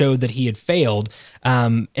showed that he had failed.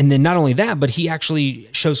 And then not only that, but he actually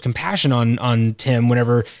shows compassion on Tim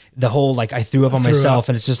whenever the whole, I threw up on myself.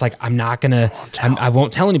 And it's just like, I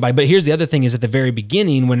won't tell anybody. But here's the other thing is at the very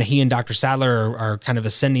beginning, when he and Dr. Sadler are kind of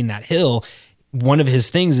ascending that hill, one of his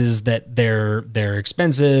things is that they're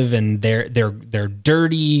expensive and they're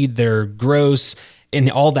dirty, they're gross and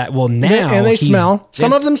all that. Well, now and they smell.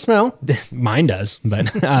 Some of them smell. Mine does,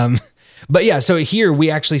 but but yeah, so here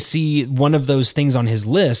we actually see one of those things on his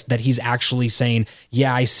list that he's actually saying,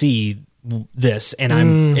 yeah, I see this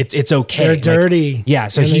and it's okay. They're dirty. Yeah.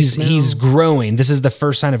 So he's growing. This is the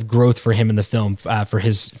first sign of growth for him in the film, for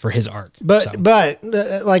his arc. But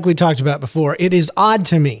like we talked about before, it is odd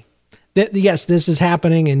to me that yes, this is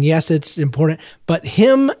happening and yes, it's important, but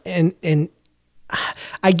him and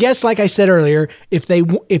I guess, like I said earlier, if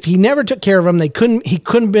he never took care of them, he couldn't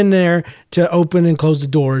have been there to open and close the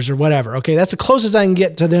doors or whatever. Okay. That's the closest I can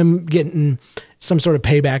get to them getting some sort of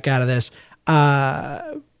payback out of this.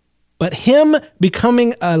 But him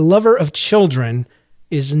becoming a lover of children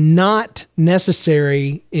is not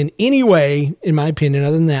necessary in any way, in my opinion,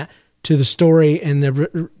 other than that, to the story and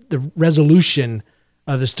the resolution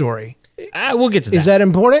of the story. We'll get to that. Is that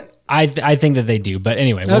important? I think that they do, but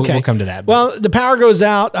anyway, we'll come to that. Well, the power goes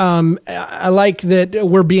out. I like that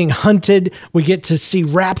we're being hunted. We get to see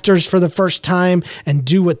raptors for the first time and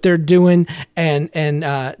do what they're doing. And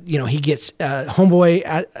he gets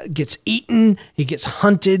homeboy gets eaten. He gets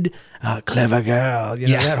hunted. Clever girl,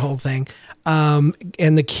 that whole thing.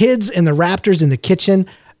 And the kids and the raptors in the kitchen.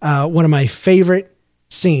 One of my favorite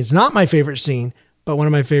scenes, not my favorite scene, but one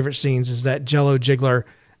of my favorite scenes is that Jello jiggler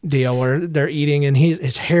deal where they're eating and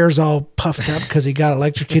his hair's all puffed up because he got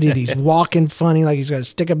electrocuted. He's walking funny like he's got a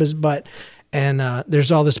stick up his butt, and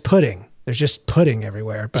there's all this pudding. There's just pudding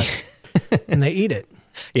everywhere, and they eat it.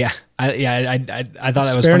 Yeah, I thought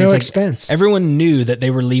that was Spare funny. no It's expense. Everyone knew that they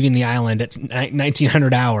were leaving the island at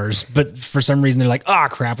 1900 hours, but for some reason they're like, "Oh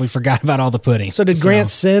crap, we forgot about all the pudding." So did Grant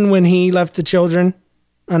sin when he left the children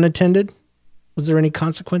unattended? Was there any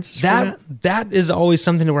consequences for that? That is always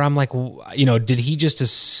something where I'm like, did he just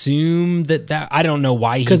assume that I don't know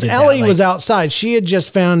why he did that. Because Ellie was outside. She had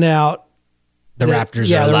just found out the raptors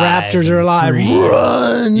are alive. Yeah, the raptors are alive. Free.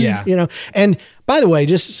 Run! Yeah. And by the way,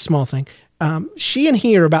 just a small thing. She and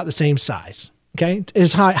he are about the same size. Okay.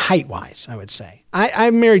 Is height-wise, I would say.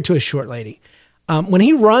 I'm married to a short lady. When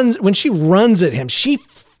she runs at him, she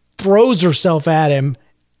throws herself at him,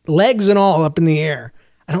 legs and all up in the air.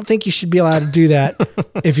 I don't think you should be allowed to do that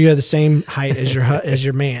if you have the same height as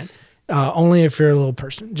your man. Only if you're a little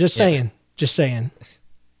person. Just saying. Just saying.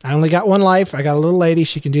 I only got one life. I got a little lady.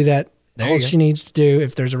 She can do that. All she needs to do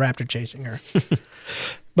if there's a raptor chasing her.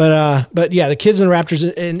 But yeah, the kids and the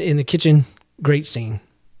raptors in the kitchen. Great scene.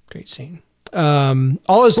 Great scene.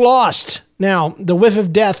 All is lost. Now, the whiff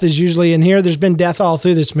of death is usually in here. There's been death all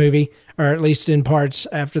through this movie, or at least in parts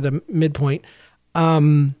after the midpoint.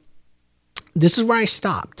 This is where I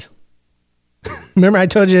stopped. Remember, I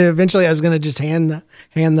told you eventually I was going to just hand the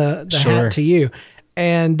hat to you,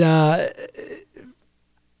 and I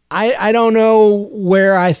don't know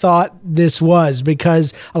where I thought this was,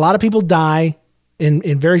 because a lot of people die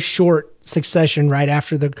in very short succession right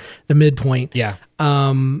after the midpoint. Yeah.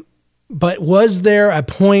 But was there a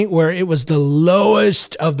point where it was the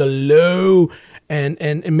lowest of the low,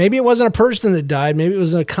 and maybe it wasn't a person that died, maybe it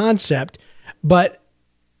was a concept, but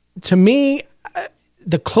to me,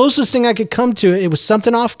 the closest thing I could come to it was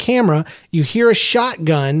something off camera. You hear a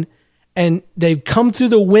shotgun and they've come through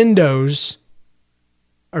the windows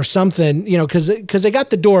or something, because they got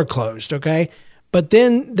the door closed. Okay. But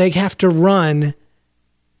then they have to run.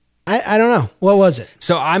 I don't know. What was it?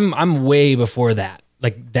 So I'm way before that.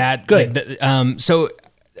 Like that. Good.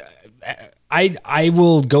 I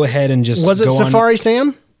will go ahead and just. Was it Safari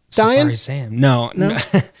Sam dying? Safari Sam. No. No.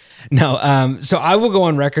 So I will go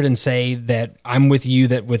on record and say that I'm with you,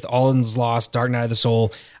 that with All Is Lost, Dark Night of the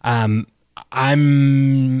Soul, I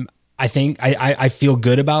think I feel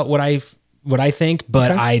good about what I think,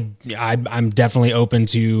 but okay. I'm definitely open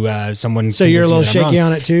to someone. So you're a little shaky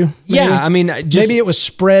on it too? Maybe? Yeah, I mean, maybe it was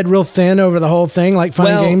spread real thin over the whole thing, like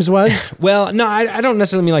Fun Games was. Well, no, I don't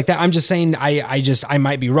necessarily mean like that. I'm just saying I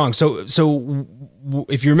might be wrong. So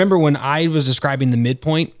if you remember when I was describing the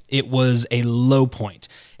midpoint, it was a low point.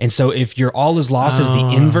 And so if your All Is Lost is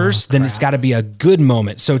the inverse, then it's got to be a good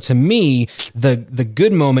moment. So to me, the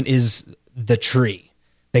good moment is the tree.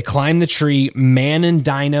 They climb the tree. Man and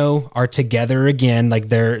Dino are together again. Like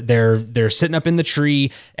they're sitting up in the tree.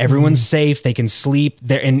 Everyone's safe. They can sleep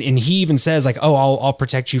there. And he even says like, "Oh, I'll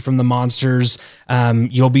protect you from the monsters.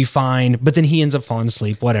 You'll be fine." But then he ends up falling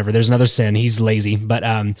asleep. Whatever. There's another sin. He's lazy. But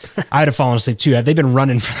I'd have fallen asleep too. They've been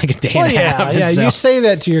running for like a day and a half. Yeah. So, you say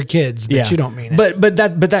that to your kids, but you don't mean it. But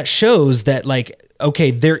that shows that like,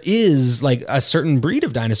 okay, there is like a certain breed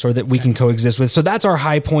of dinosaur that we can coexist with. So that's our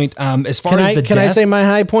high point. As far as the can I say my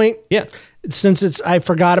high point? Yeah. Since I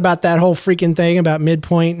forgot about that whole freaking thing about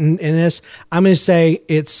midpoint and this, I'm going to say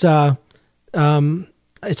it's a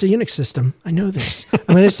Unix system. I know this.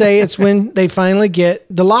 I'm going to say it's when they finally get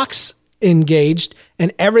the locks engaged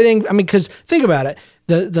and everything. I mean, because think about it.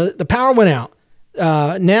 The power went out.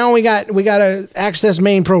 Now we got to access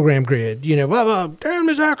main program grid, blah, blah, damn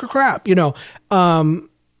this hacker crap,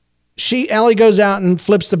 Ellie goes out and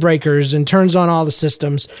flips the breakers and turns on all the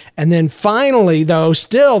systems. And then finally, though,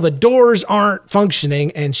 still the doors aren't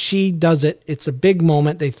functioning and she does it. It's a big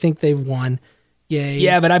moment. They think they've won. Yay.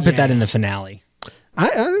 Yeah, but I put that in the finale.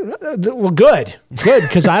 Well, good.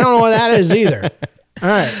 Cause I don't know what that is either. All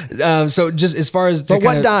right. So just as far as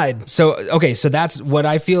what died? So okay, so that's what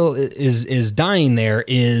I feel is dying. There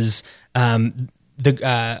is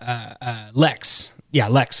Lex,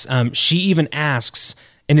 she even asks,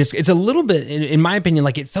 and it's a little bit, in my opinion,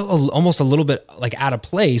 like it felt almost a little bit like out of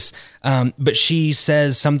place. But she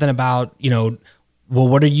says something about, well,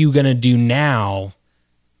 what are you going to do now?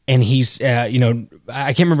 And he's, I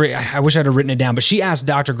can't remember. I wish I'd have written it down, but she asked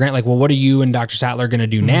Dr. Grant, like, well, what are you and Dr. Sattler going to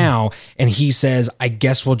do now? And he says, I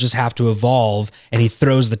guess we'll just have to evolve. And he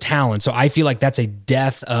throws the talent. So I feel like that's a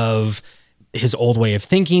death of his old way of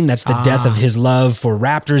thinking. That's the death of his love for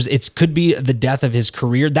raptors. It could be the death of his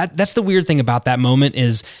career. That's the weird thing about that moment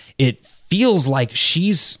is it feels like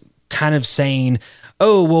she's kind of saying,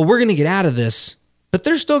 oh, well, we're going to get out of this, but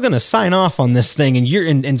they're still going to sign off on this thing.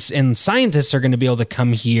 And scientists are going to be able to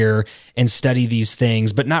come here and study these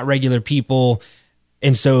things, but not regular people.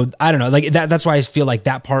 And so I don't know, like that's why I feel like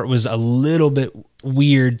that part was a little bit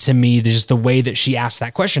weird to me. Just the way that she asked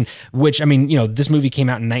that question, which, I mean, this movie came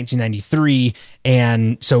out in 1993.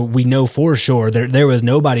 And so we know for sure there was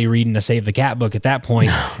nobody reading a Save the Cat book at that point,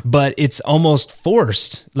 but it's almost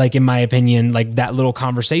forced, like in my opinion, like that little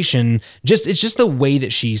conversation, it's just the way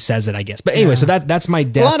that she says it, I guess. But anyway, so that's my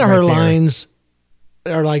death. A lot of her lines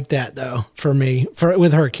are like that though, for me,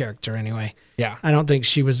 with her character anyway. Yeah. I don't think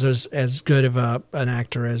she was as good of an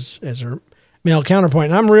actor as her male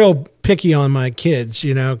counterpoint. And I'm real picky on my kids,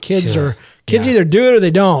 kids either do it or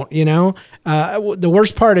they don't, the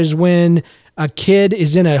worst part is when a kid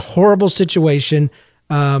is in a horrible situation.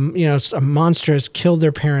 A monster has killed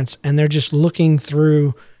their parents and they're just looking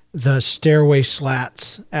through the stairway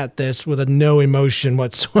slats at this with no emotion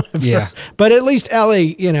whatsoever. Yeah. But at least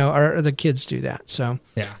Ellie, or the kids do that. So,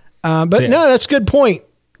 yeah. No, that's a good point.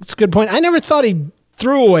 It's a good point. I never thought he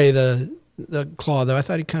threw away the claw, though. I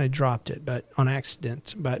thought he kind of dropped it, but on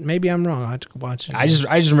accident. But maybe I'm wrong. I have to go watch it again.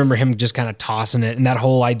 I just remember him just kind of tossing it, and that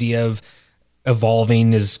whole idea of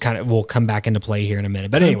evolving is will come back into play here in a minute.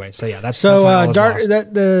 But anyway, so yeah, that's my All Is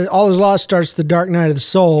Lost. All Is Lost starts the Dark Night of the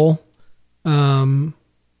Soul, where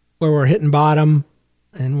we're hitting bottom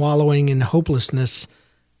and wallowing in hopelessness.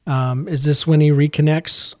 Is this when he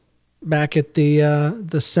reconnects back at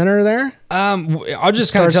the center there? I'll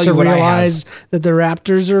just kind of tell you what I realize that the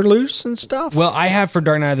raptors are loose and stuff. Well, I have for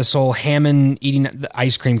Dark Night of the Soul Hammond eating the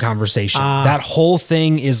ice cream conversation. That whole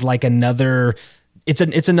thing is like another.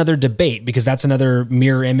 It's another debate because that's another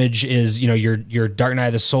mirror image. Is your Dark Night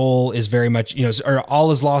of the Soul is very much or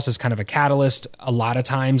All Is Lost is kind of a catalyst. A lot of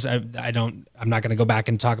times I'm not going to go back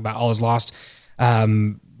and talk about All Is Lost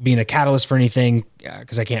being a catalyst for anything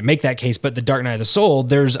because I can't make that case. But the Dark Night of the Soul,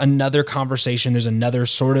 there's another conversation. There's another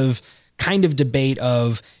sort of kind of debate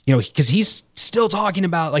of, because he's still talking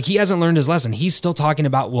about, like, he hasn't learned his lesson. He's still talking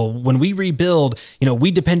about, well, when we rebuild,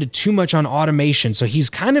 we depended too much on automation. So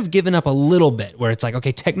he's kind of given up a little bit where it's like,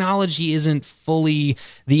 okay, technology isn't fully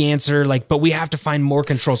the answer, but we have to find more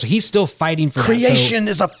control. So he's still fighting for creation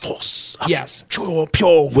is a force of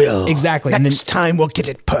pure will. Exactly. Next time we'll get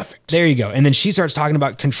it perfect. There you go. And then she starts talking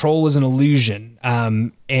about control is an illusion.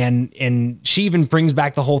 And she even brings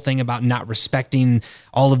back the whole thing about not respecting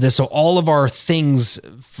all of this. So all of our things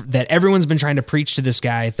that everyone's been trying to preach to this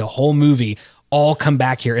guy, the whole movie, all come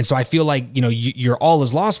back here. And so I feel like, your All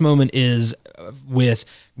Is Lost moment is with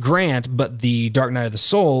Grant, but the Dark Night of the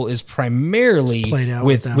Soul is primarily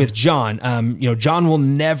with John. John will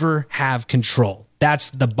never have control. That's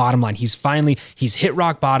the bottom line. He's hit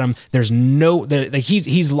rock bottom. There's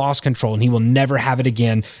he's lost control and he will never have it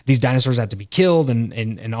again. These dinosaurs have to be killed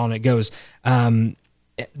and on it goes.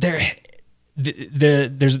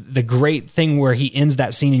 There's the great thing where he ends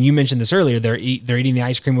that scene, and you mentioned this earlier. They're eating the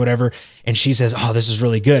ice cream, whatever, and she says, "Oh, this is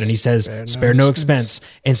really good," and he says, "Spare no expense."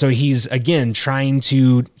 And so he's again trying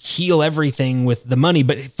to heal everything with the money,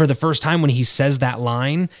 but for the first time when he says that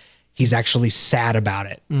line, he's actually sad about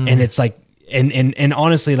it, and it's like. And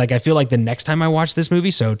honestly, I feel like the next time I watch this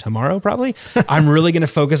movie, so tomorrow probably, I'm really going to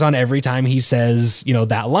focus on every time he says,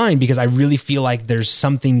 that line, because I really feel like there's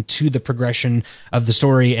something to the progression of the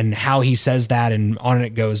story and how he says that and on it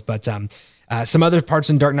goes. But some other parts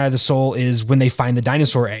in Dark Night of the Soul is when they find the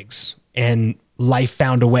dinosaur eggs and life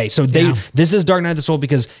found a way. So this is Dark Night of the Soul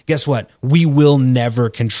because guess what? We will never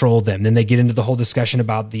control them. Then they get into the whole discussion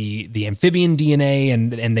about the amphibian DNA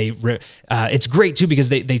and they it's great too because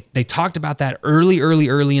they talked about that early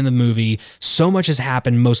in the movie. So much has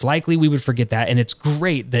happened. Most likely we would forget that. And it's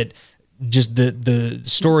great that just the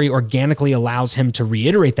story organically allows him to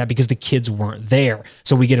reiterate that because the kids weren't there.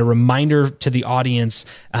 So we get a reminder to the audience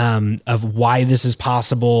of why this is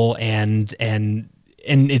possible and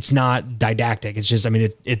it's not didactic. It's just,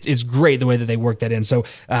 it's great the way that they work that in. So,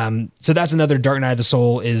 so that's another Dark Night of the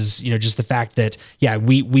Soul is, just the fact that,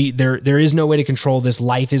 there is no way to control this.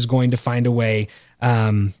 Life is going to find a way.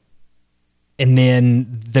 And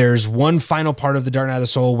then there's one final part of the Dark Knight of the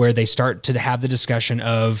Soul where they start to have the discussion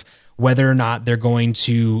of whether or not they're going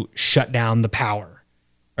to shut down the power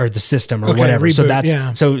or the system or whatever.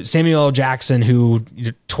 Reboot, so Samuel L. Jackson, who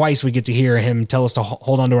twice we get to hear him tell us to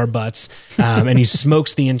hold on to our butts, and he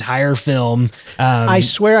smokes the entire film. I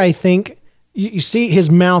swear, I think you see his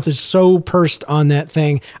mouth is so pursed on that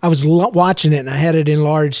thing. I was watching it and I had it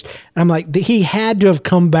enlarged, and I'm like, he had to have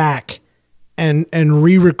come back and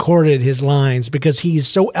re-recorded his lines because he's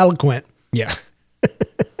so eloquent. Yeah.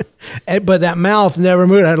 But that mouth never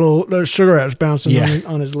moved. I had little cigarettes bouncing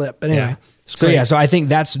on his lip. But anyway. Yeah. So I think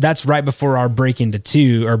that's right before our break into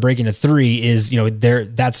 2 or break into 3 is,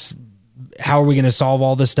 that's how are we going to solve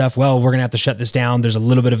all this stuff? Well, we're going to have to shut this down. There's a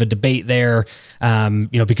little bit of a debate there,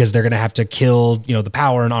 because they're going to have to kill, the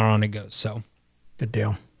power, and on it goes. So good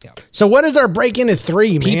deal. Yeah. So what is our break into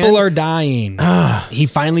 3, man? People are dying. He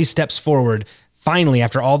finally steps forward. Finally,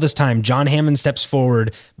 after all this time, John Hammond steps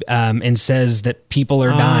forward and says that people are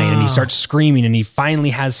dying, and he starts screaming, and he finally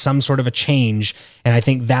has some sort of a change. And I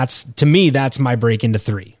think that's my break into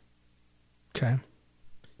 3. Okay.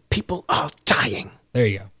 People are dying. There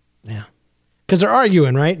you go. Yeah. Because they're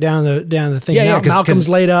arguing, right? Down the thing. Yeah, Malcolm's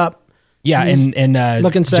laid up. Yeah, and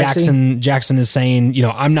looking sexy. Jackson is saying,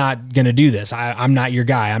 I'm not going to do this. I'm not your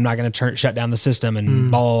guy. I'm not going to shut down the system and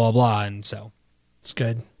blah, blah, blah, blah. And so. It's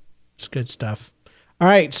good. It's good stuff. All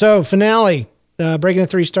right, so finale. Breaking the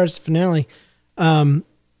 3 starts the finale.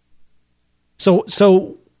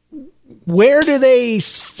 So where do they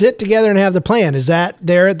sit together and have the plan? Is that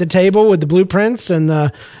there at the table with the blueprints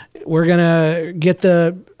and we're gonna get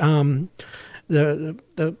the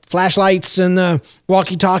flashlights and the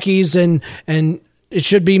walkie-talkies and it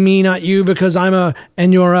should be me, not you, because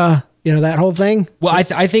you're a. That whole thing. Well,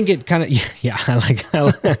 I think it kind of,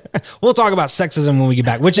 we'll talk about sexism when we get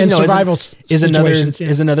back, which survival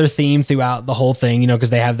is another theme throughout the whole thing, because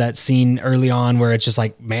they have that scene early on where it's just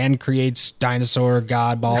like man creates dinosaur,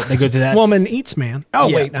 God ball. They go through that. Woman eats man. Oh,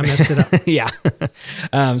 yeah. Wait, I messed it up. Yeah.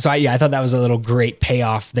 I thought that was a little great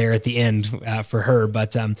payoff there at the end for her.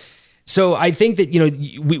 But so I think that,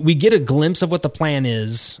 we get a glimpse of what the plan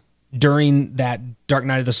is during that Dark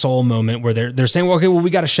Knight of the Soul moment where they're saying, well, okay, we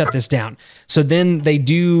got to shut this down. So then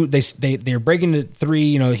they're breaking into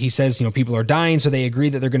 3, he says, people are dying. So they agree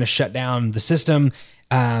that they're going to shut down the system.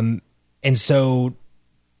 And so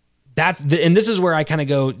and this is where I kind of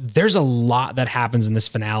go, there's a lot that happens in this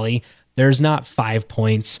finale. There's not 5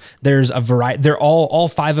 points. There's a variety. They're all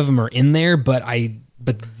 5 of them are in there, but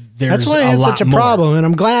that's why I had such a problem, and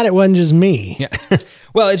I'm glad it wasn't just me. Yeah.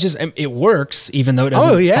 Well, it's just, it works, even though it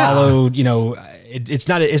doesn't follow, it's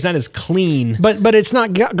not as clean. But it's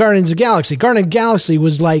not Guardians of the Galaxy. Guardians of the Galaxy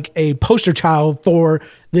was like a poster child for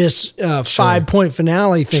this 5-point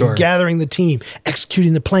finale thing, gathering the team,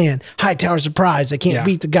 executing the plan, high tower surprise, they can't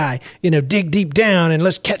beat the guy, dig deep down and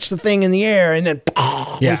let's catch the thing in the air and then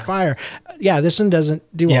they fire. Yeah, this one doesn't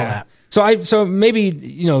do all that. So maybe,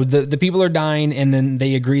 the people are dying and then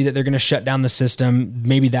they agree that they're going to shut down the system.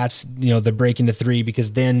 Maybe that's, the break into 3,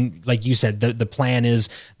 because then, like you said, the plan is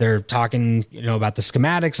they're talking, about the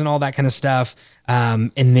schematics and all that kind of stuff.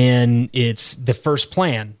 And then it's the first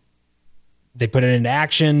plan. They put it into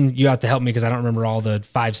action. You have to help me because I don't remember all the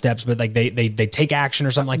 5 steps, but like they take action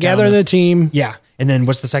or something like that. Gather the team. Yeah. And then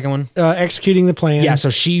what's the second one? Executing the plan. Yeah. So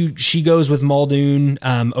she goes with Muldoon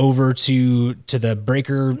over to the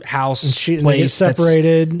Breaker house place. They get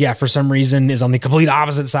separated. For some reason is on the complete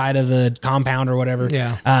opposite side of the compound or whatever.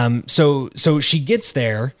 Yeah. So she gets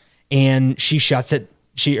there and she shuts it.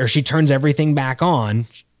 She turns everything back on.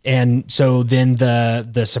 And so then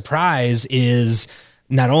the surprise is,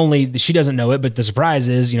 not only she doesn't know it, but the surprise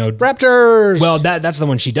is, Raptors. Well, that's the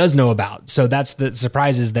one she does know about. So that's the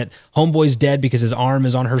surprise is that Homeboy's dead because his arm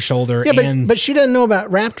is on her shoulder. Yeah, but she doesn't know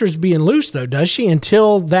about Raptors being loose though, does she?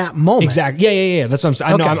 Until that moment. Exactly. Yeah. That's what I'm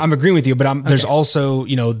saying. Okay. I know I'm agreeing with you, but there's also,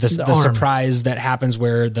 the surprise that happens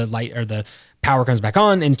where the light or the power comes back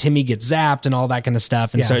on and Timmy gets zapped and all that kind of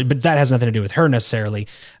stuff. And so, but that has nothing to do with her necessarily.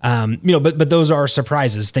 But those are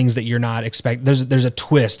surprises, things that you're not expecting. There's a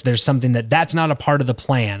twist. There's something that's not a part of the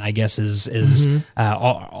plan, I guess, is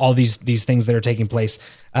all these things that are taking place.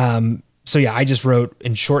 So yeah, I just wrote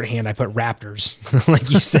in shorthand, I put Raptors,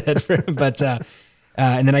 like you said, but,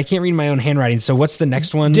 and then I can't read my own handwriting. So what's the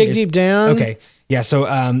next one? Dig deep down. Okay. Yeah. So,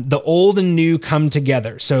 the old and new come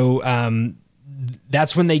together. So,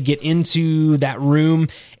 that's when they get into that room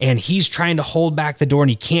and he's trying to hold back the door and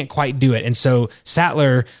he can't quite do it. And so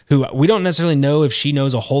Sattler, who we don't necessarily know if she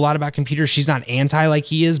knows a whole lot about computers, she's not anti like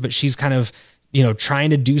he is, but she's kind of, trying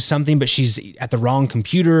to do something, but she's at the wrong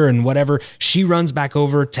computer and whatever. She runs back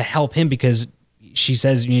over to help him because she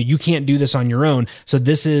says, you can't do this on your own. So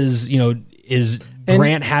this is,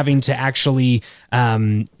 Grant having to actually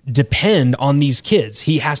depend on these kids.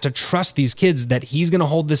 He has to trust these kids that he's going to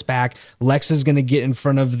hold this back. Lex is going to get in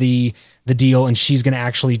front of the deal, and she's going to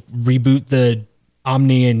actually reboot the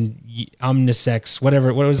omnisex, what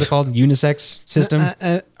was it called? Unisex system.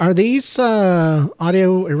 Are these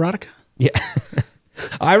audio erotica? Yeah.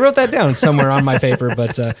 I wrote that down somewhere on my paper,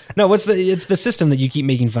 but no, it's the system that you keep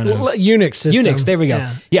making fun of. Unix system. Unix, there we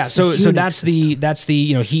go. Yeah. So that's system. that's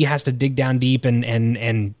he has to dig down deep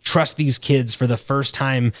and trust these kids for the first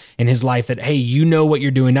time in his life that, hey, what you're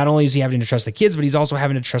doing. Not only is he having to trust the kids, but he's also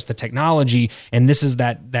having to trust the technology. And this is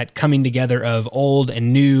that coming together of old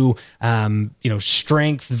and new,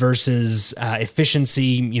 strength versus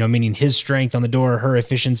efficiency, meaning his strength on the door, her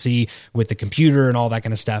efficiency with the computer and all that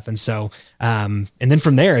kind of stuff. And so, and then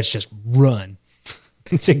from there, it's just run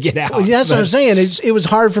to get out. Well, that's what I'm saying. It was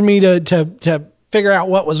hard for me to figure out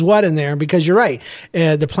what was what in there, because you're right.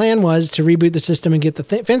 The plan was to reboot the system and get the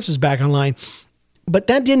fences back online, but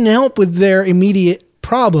that didn't help with their immediate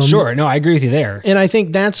problem. Sure. No, I agree with you there. And I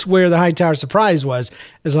think that's where the Hightower surprise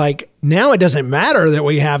is like, now it doesn't matter that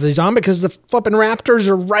we have these on, because the flipping raptors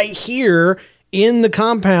are right here in the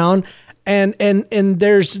compound, and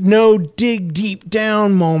there's no dig deep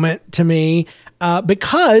down moment to me.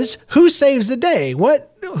 Because who saves the day?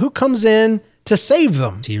 Who comes in to save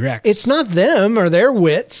them? T-Rex. It's not them or their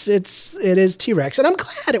wits. It is T-Rex, and I'm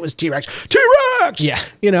glad it was T-Rex. T-Rex. Yeah.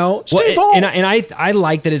 Stay full. And I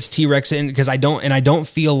like that it's T-Rex, because I don't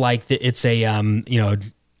feel like that it's a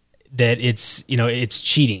that it's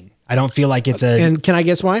cheating. I don't feel like it's a. And can I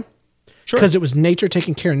guess why? Sure. Because it was nature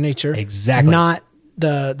taking care of nature. Exactly. Not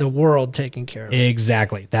the world taking care of it.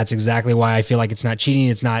 Exactly. That's exactly why I feel like it's not cheating.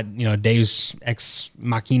 It's not, Deus ex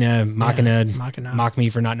machina, mock me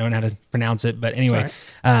for not knowing how to pronounce it. But anyway,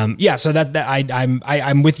 so that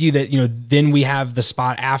I'm with you that, then we have the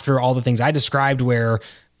spot after all the things I described where,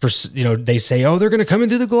 they say, oh, they're going to come in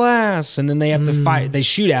through the glass, and then they have to fight, they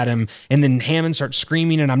shoot at him, and then Hammond starts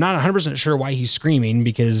screaming, and I'm not 100% sure why he's screaming,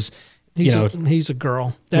 because he's a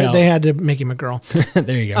girl. They had to make him a girl.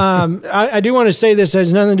 There you go. I do want to say this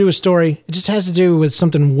has nothing to do with story. It just has to do with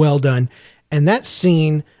something well done. And that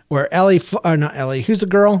scene where not Ellie, who's the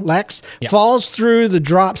girl? Lex, falls through the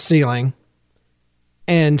drop ceiling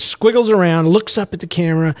and squiggles around, looks up at the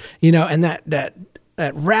camera, and that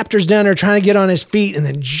raptor's down there trying to get on his feet, and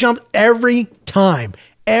then jump every time.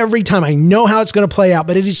 Every time. I know how it's going to play out,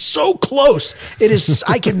 but it is so close.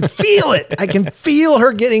 I can feel it. I can feel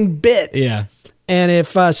her getting bit. Yeah. And if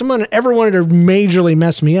someone ever wanted to majorly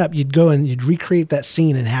mess me up, you'd go and you'd recreate that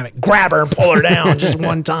scene and have it grab her and pull her down just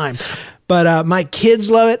one time. But my kids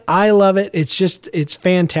love it. I love it. It's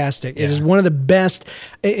fantastic. Yeah. It is one of the best.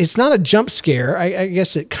 It's not a jump scare. I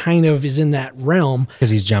guess it kind of is in that realm.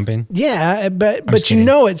 Because he's jumping? Yeah, but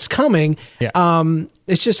it's coming. Yeah.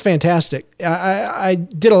 It's just fantastic. I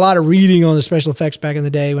did a lot of reading on the special effects back in the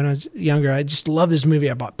day when I was younger. I just love this movie.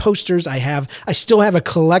 I bought posters. I still have a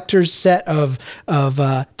collector's set of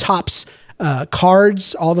Topps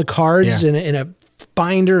cards, all the cards in a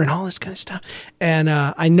binder and all this kind of stuff. And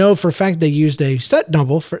I know for a fact they used a stunt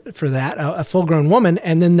double for that, a full-grown woman,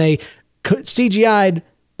 and then they CGI'd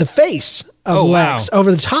the face of Lex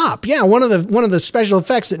over the top. Yeah, one of the special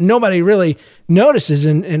effects that nobody really notices,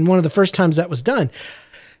 and one of the first times that was done.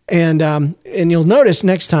 And you'll notice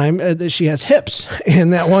next time that she has hips in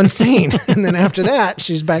that one scene, and then after that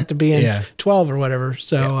she's back to being 12 or whatever.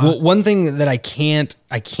 So well, one thing that I can't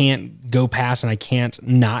go past and I can't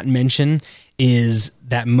not mention is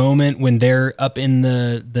that moment when they're up in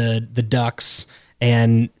the ducks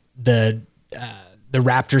and the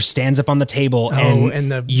raptor stands up on the table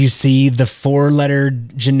and you see the 4-letter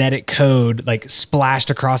genetic code like splashed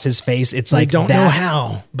across his face. It's like, don't know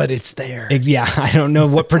how, but it's there. Yeah. I don't know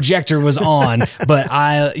what projector was on, but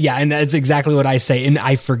and that's exactly what I say. And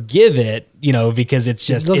I forgive it, because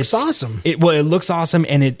it's awesome. It looks awesome.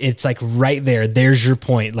 And it's like right there. There's your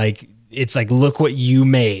point. Like, it's like, look what you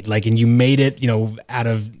made. Like, and you made it, out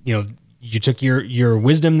of, you took your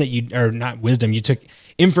wisdom you took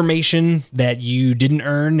information that you didn't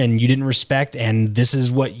earn and you didn't respect, and this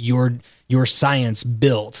is what your science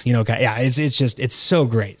built. It's so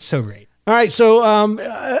great. All right, so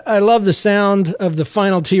I love the sound of the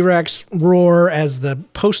final T-Rex roar as the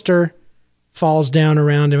poster falls down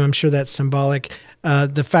around him. I'm sure that's symbolic.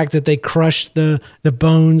 The fact that they crushed the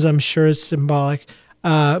bones, I'm sure, is symbolic.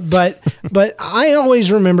 But I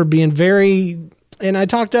always remember being very, and I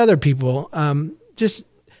talked to other people, just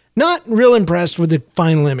Not real impressed with the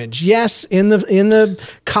final image. Yes, in the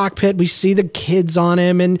cockpit we see the kids on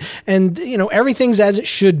him, and everything's as it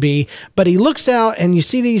should be. But he looks out and you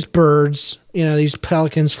see these birds, these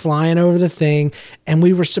pelicans flying over the thing, and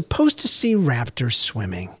we were supposed to see raptors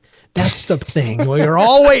swimming. That's the thing we were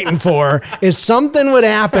all waiting for, is something would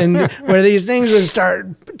happen where these things would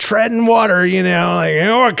start treading water.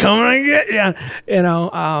 We're coming to get you.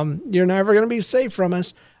 You're never going to be safe from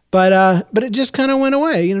us. But it just kind of went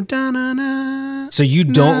away, Da-na-na, So you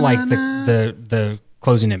don't like the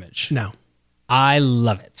closing image? No, I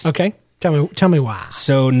love it. Okay, tell me why.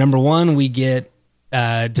 So number one, we get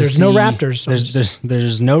there's no raptors.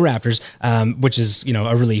 There's no raptors, which is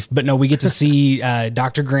a relief. But no, we get to see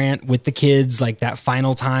Dr. Grant with the kids, like that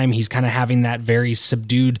final time. He's kind of having that very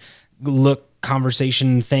subdued look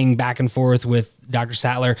conversation thing back and forth with Dr.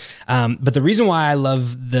 Sattler. But the reason why I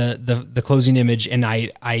love the closing image and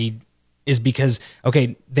I is because,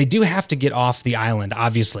 okay, they do have to get off the island,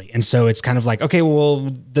 obviously. And so it's kind of like, okay,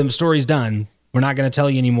 well, the story's done. We're not going to tell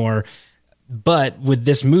you anymore. But with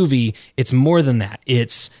this movie, it's more than that.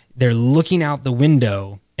 They're looking out the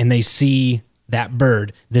window and they see that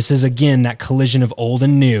bird. This is, again, that collision of old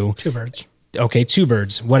and new. Two birds. Okay, two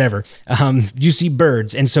birds, whatever. You see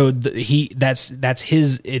birds, and so that's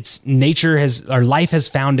his. It's nature our life has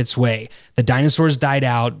found its way. The dinosaurs died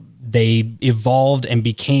out. They evolved and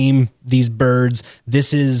became these birds.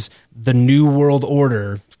 This is the new world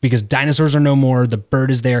order because dinosaurs are no more. The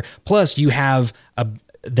bird is there. Plus, you have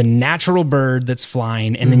the natural bird that's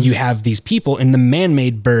flying, and then you have these people in the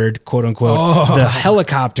man-made bird, quote unquote, the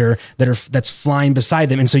helicopter that's flying beside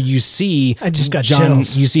them. And so you see, I just got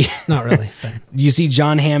chills. You see, not really. You see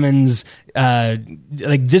John Hammond's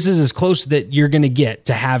this is as close that you're going to get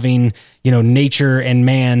to having nature and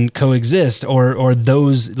man coexist, or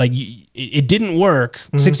those it didn't work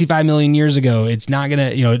 65 million years ago. It's not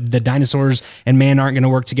gonna the dinosaurs and man aren't going to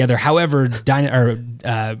work together. However,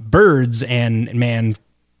 birds and man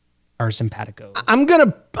are simpatico. I'm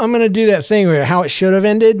gonna do that thing where how it should have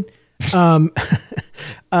ended.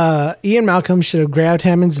 Ian Malcolm should have grabbed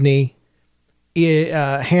Hammond's knee.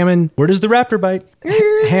 Hammond. Where does the raptor bite?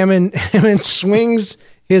 Hammond swings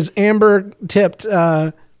his amber tipped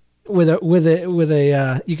with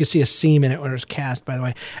a you can see a seam in it when it was cast, by the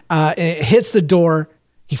way. It hits the door.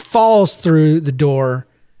 He falls through the door,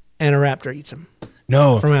 and a raptor eats him.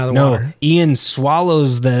 No, from out of the water. Ian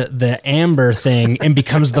swallows the amber thing and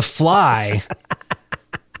becomes the fly.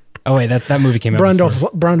 Oh wait, that movie came out.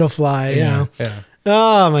 Brundlefly. Yeah.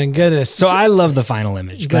 Oh my goodness. So I love the final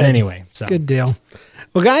image. But anyway, so good deal.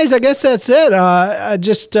 Well, guys, I guess that's it.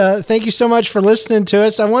 Just thank you so much for listening to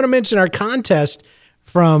us. I want to mention our contest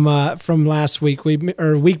from last week,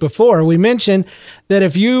 week before. We mentioned that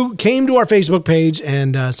if you came to our Facebook page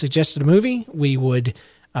and suggested a movie, we would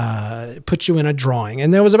put you in a drawing.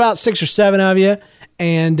 And there was about 6 or 7 of you,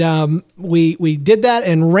 and we did that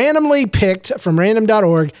and randomly picked from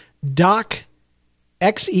random.org Doc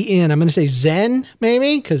XEN. I'm going to say Zen,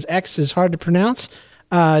 maybe, because X is hard to pronounce.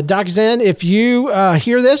 Doc Zen, if you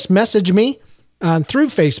hear this, message me through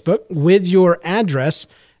Facebook with your address,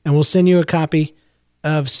 and we'll send you a copy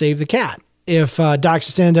of Save the Cat. If Doc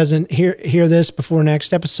Zen doesn't hear this before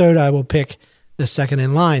next episode, I will pick the second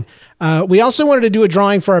in line. We also wanted to do a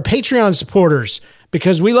drawing for our Patreon supporters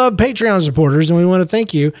because we love Patreon supporters, and we want to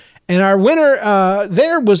thank you. And our winner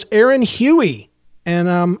there was Aaron Huey. And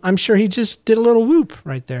I'm sure he just did a little whoop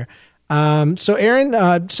right there. So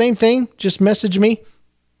Aaron, same thing. Just message me,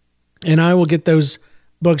 and I will get those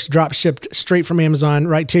books drop shipped straight from Amazon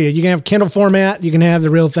right to you. You can have Kindle format. You can have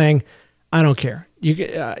the real thing. I don't care.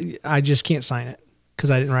 I just can't sign it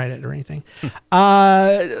because I didn't write it or anything.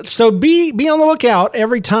 So be on the lookout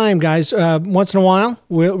every time, guys. Once in a while,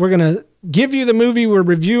 we're going to give you the movie we're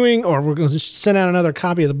reviewing, or we're going to send out another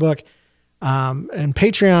copy of the book. And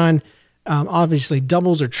Patreon obviously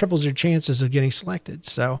doubles or triples your chances of getting selected.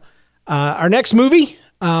 So our next movie,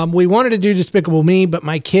 we wanted to do Despicable Me, but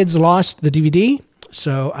my kids lost the DVD,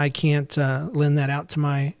 so I can't lend that out to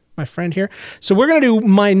my friend here. So we're going to do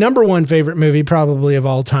my number one favorite movie probably of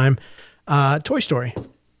all time, Toy Story.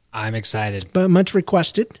 I'm excited. But much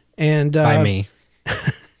requested. And by me.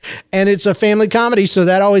 And it's a family comedy, so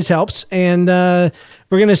that always helps. And we're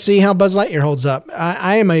going to see how Buzz Lightyear holds up.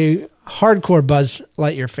 I am a hardcore Buzz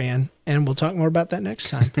Lightyear fan, and we'll talk more about that next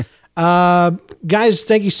time. Guys,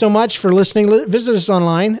 thank you so much for listening. Visit us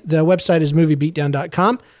online. The website is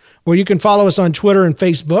moviebeatdown.com. or you can follow us on Twitter and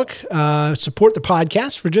Facebook. Support the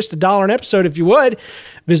podcast for just $1 an episode if you would.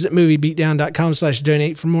 Visit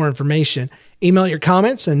moviebeatdown.com/donate for more information. Email your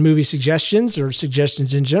comments and movie suggestions or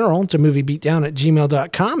suggestions in general to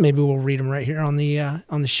moviebeatdown@gmail.com. Maybe we'll read them right here on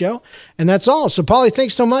the show. And that's all. So, Paulie,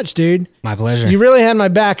 thanks so much, dude. My pleasure. You really had my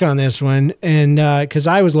back on this one, and because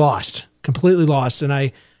I was lost, completely lost, and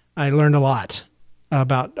I learned a lot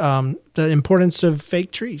about the importance of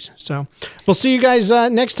fake trees. So we'll see you guys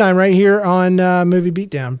next time right here on Movie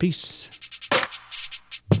Beatdown. Peace.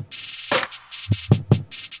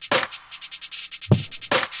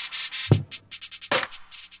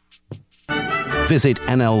 Visit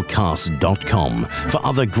nlcast.com for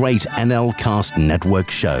other great NLcast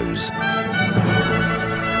network shows.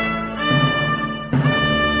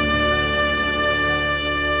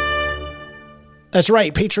 That's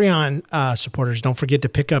right. Patreon supporters, don't forget to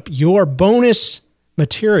pick up your bonus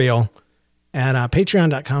material at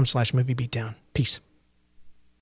patreon.com/moviebeatdown. Peace.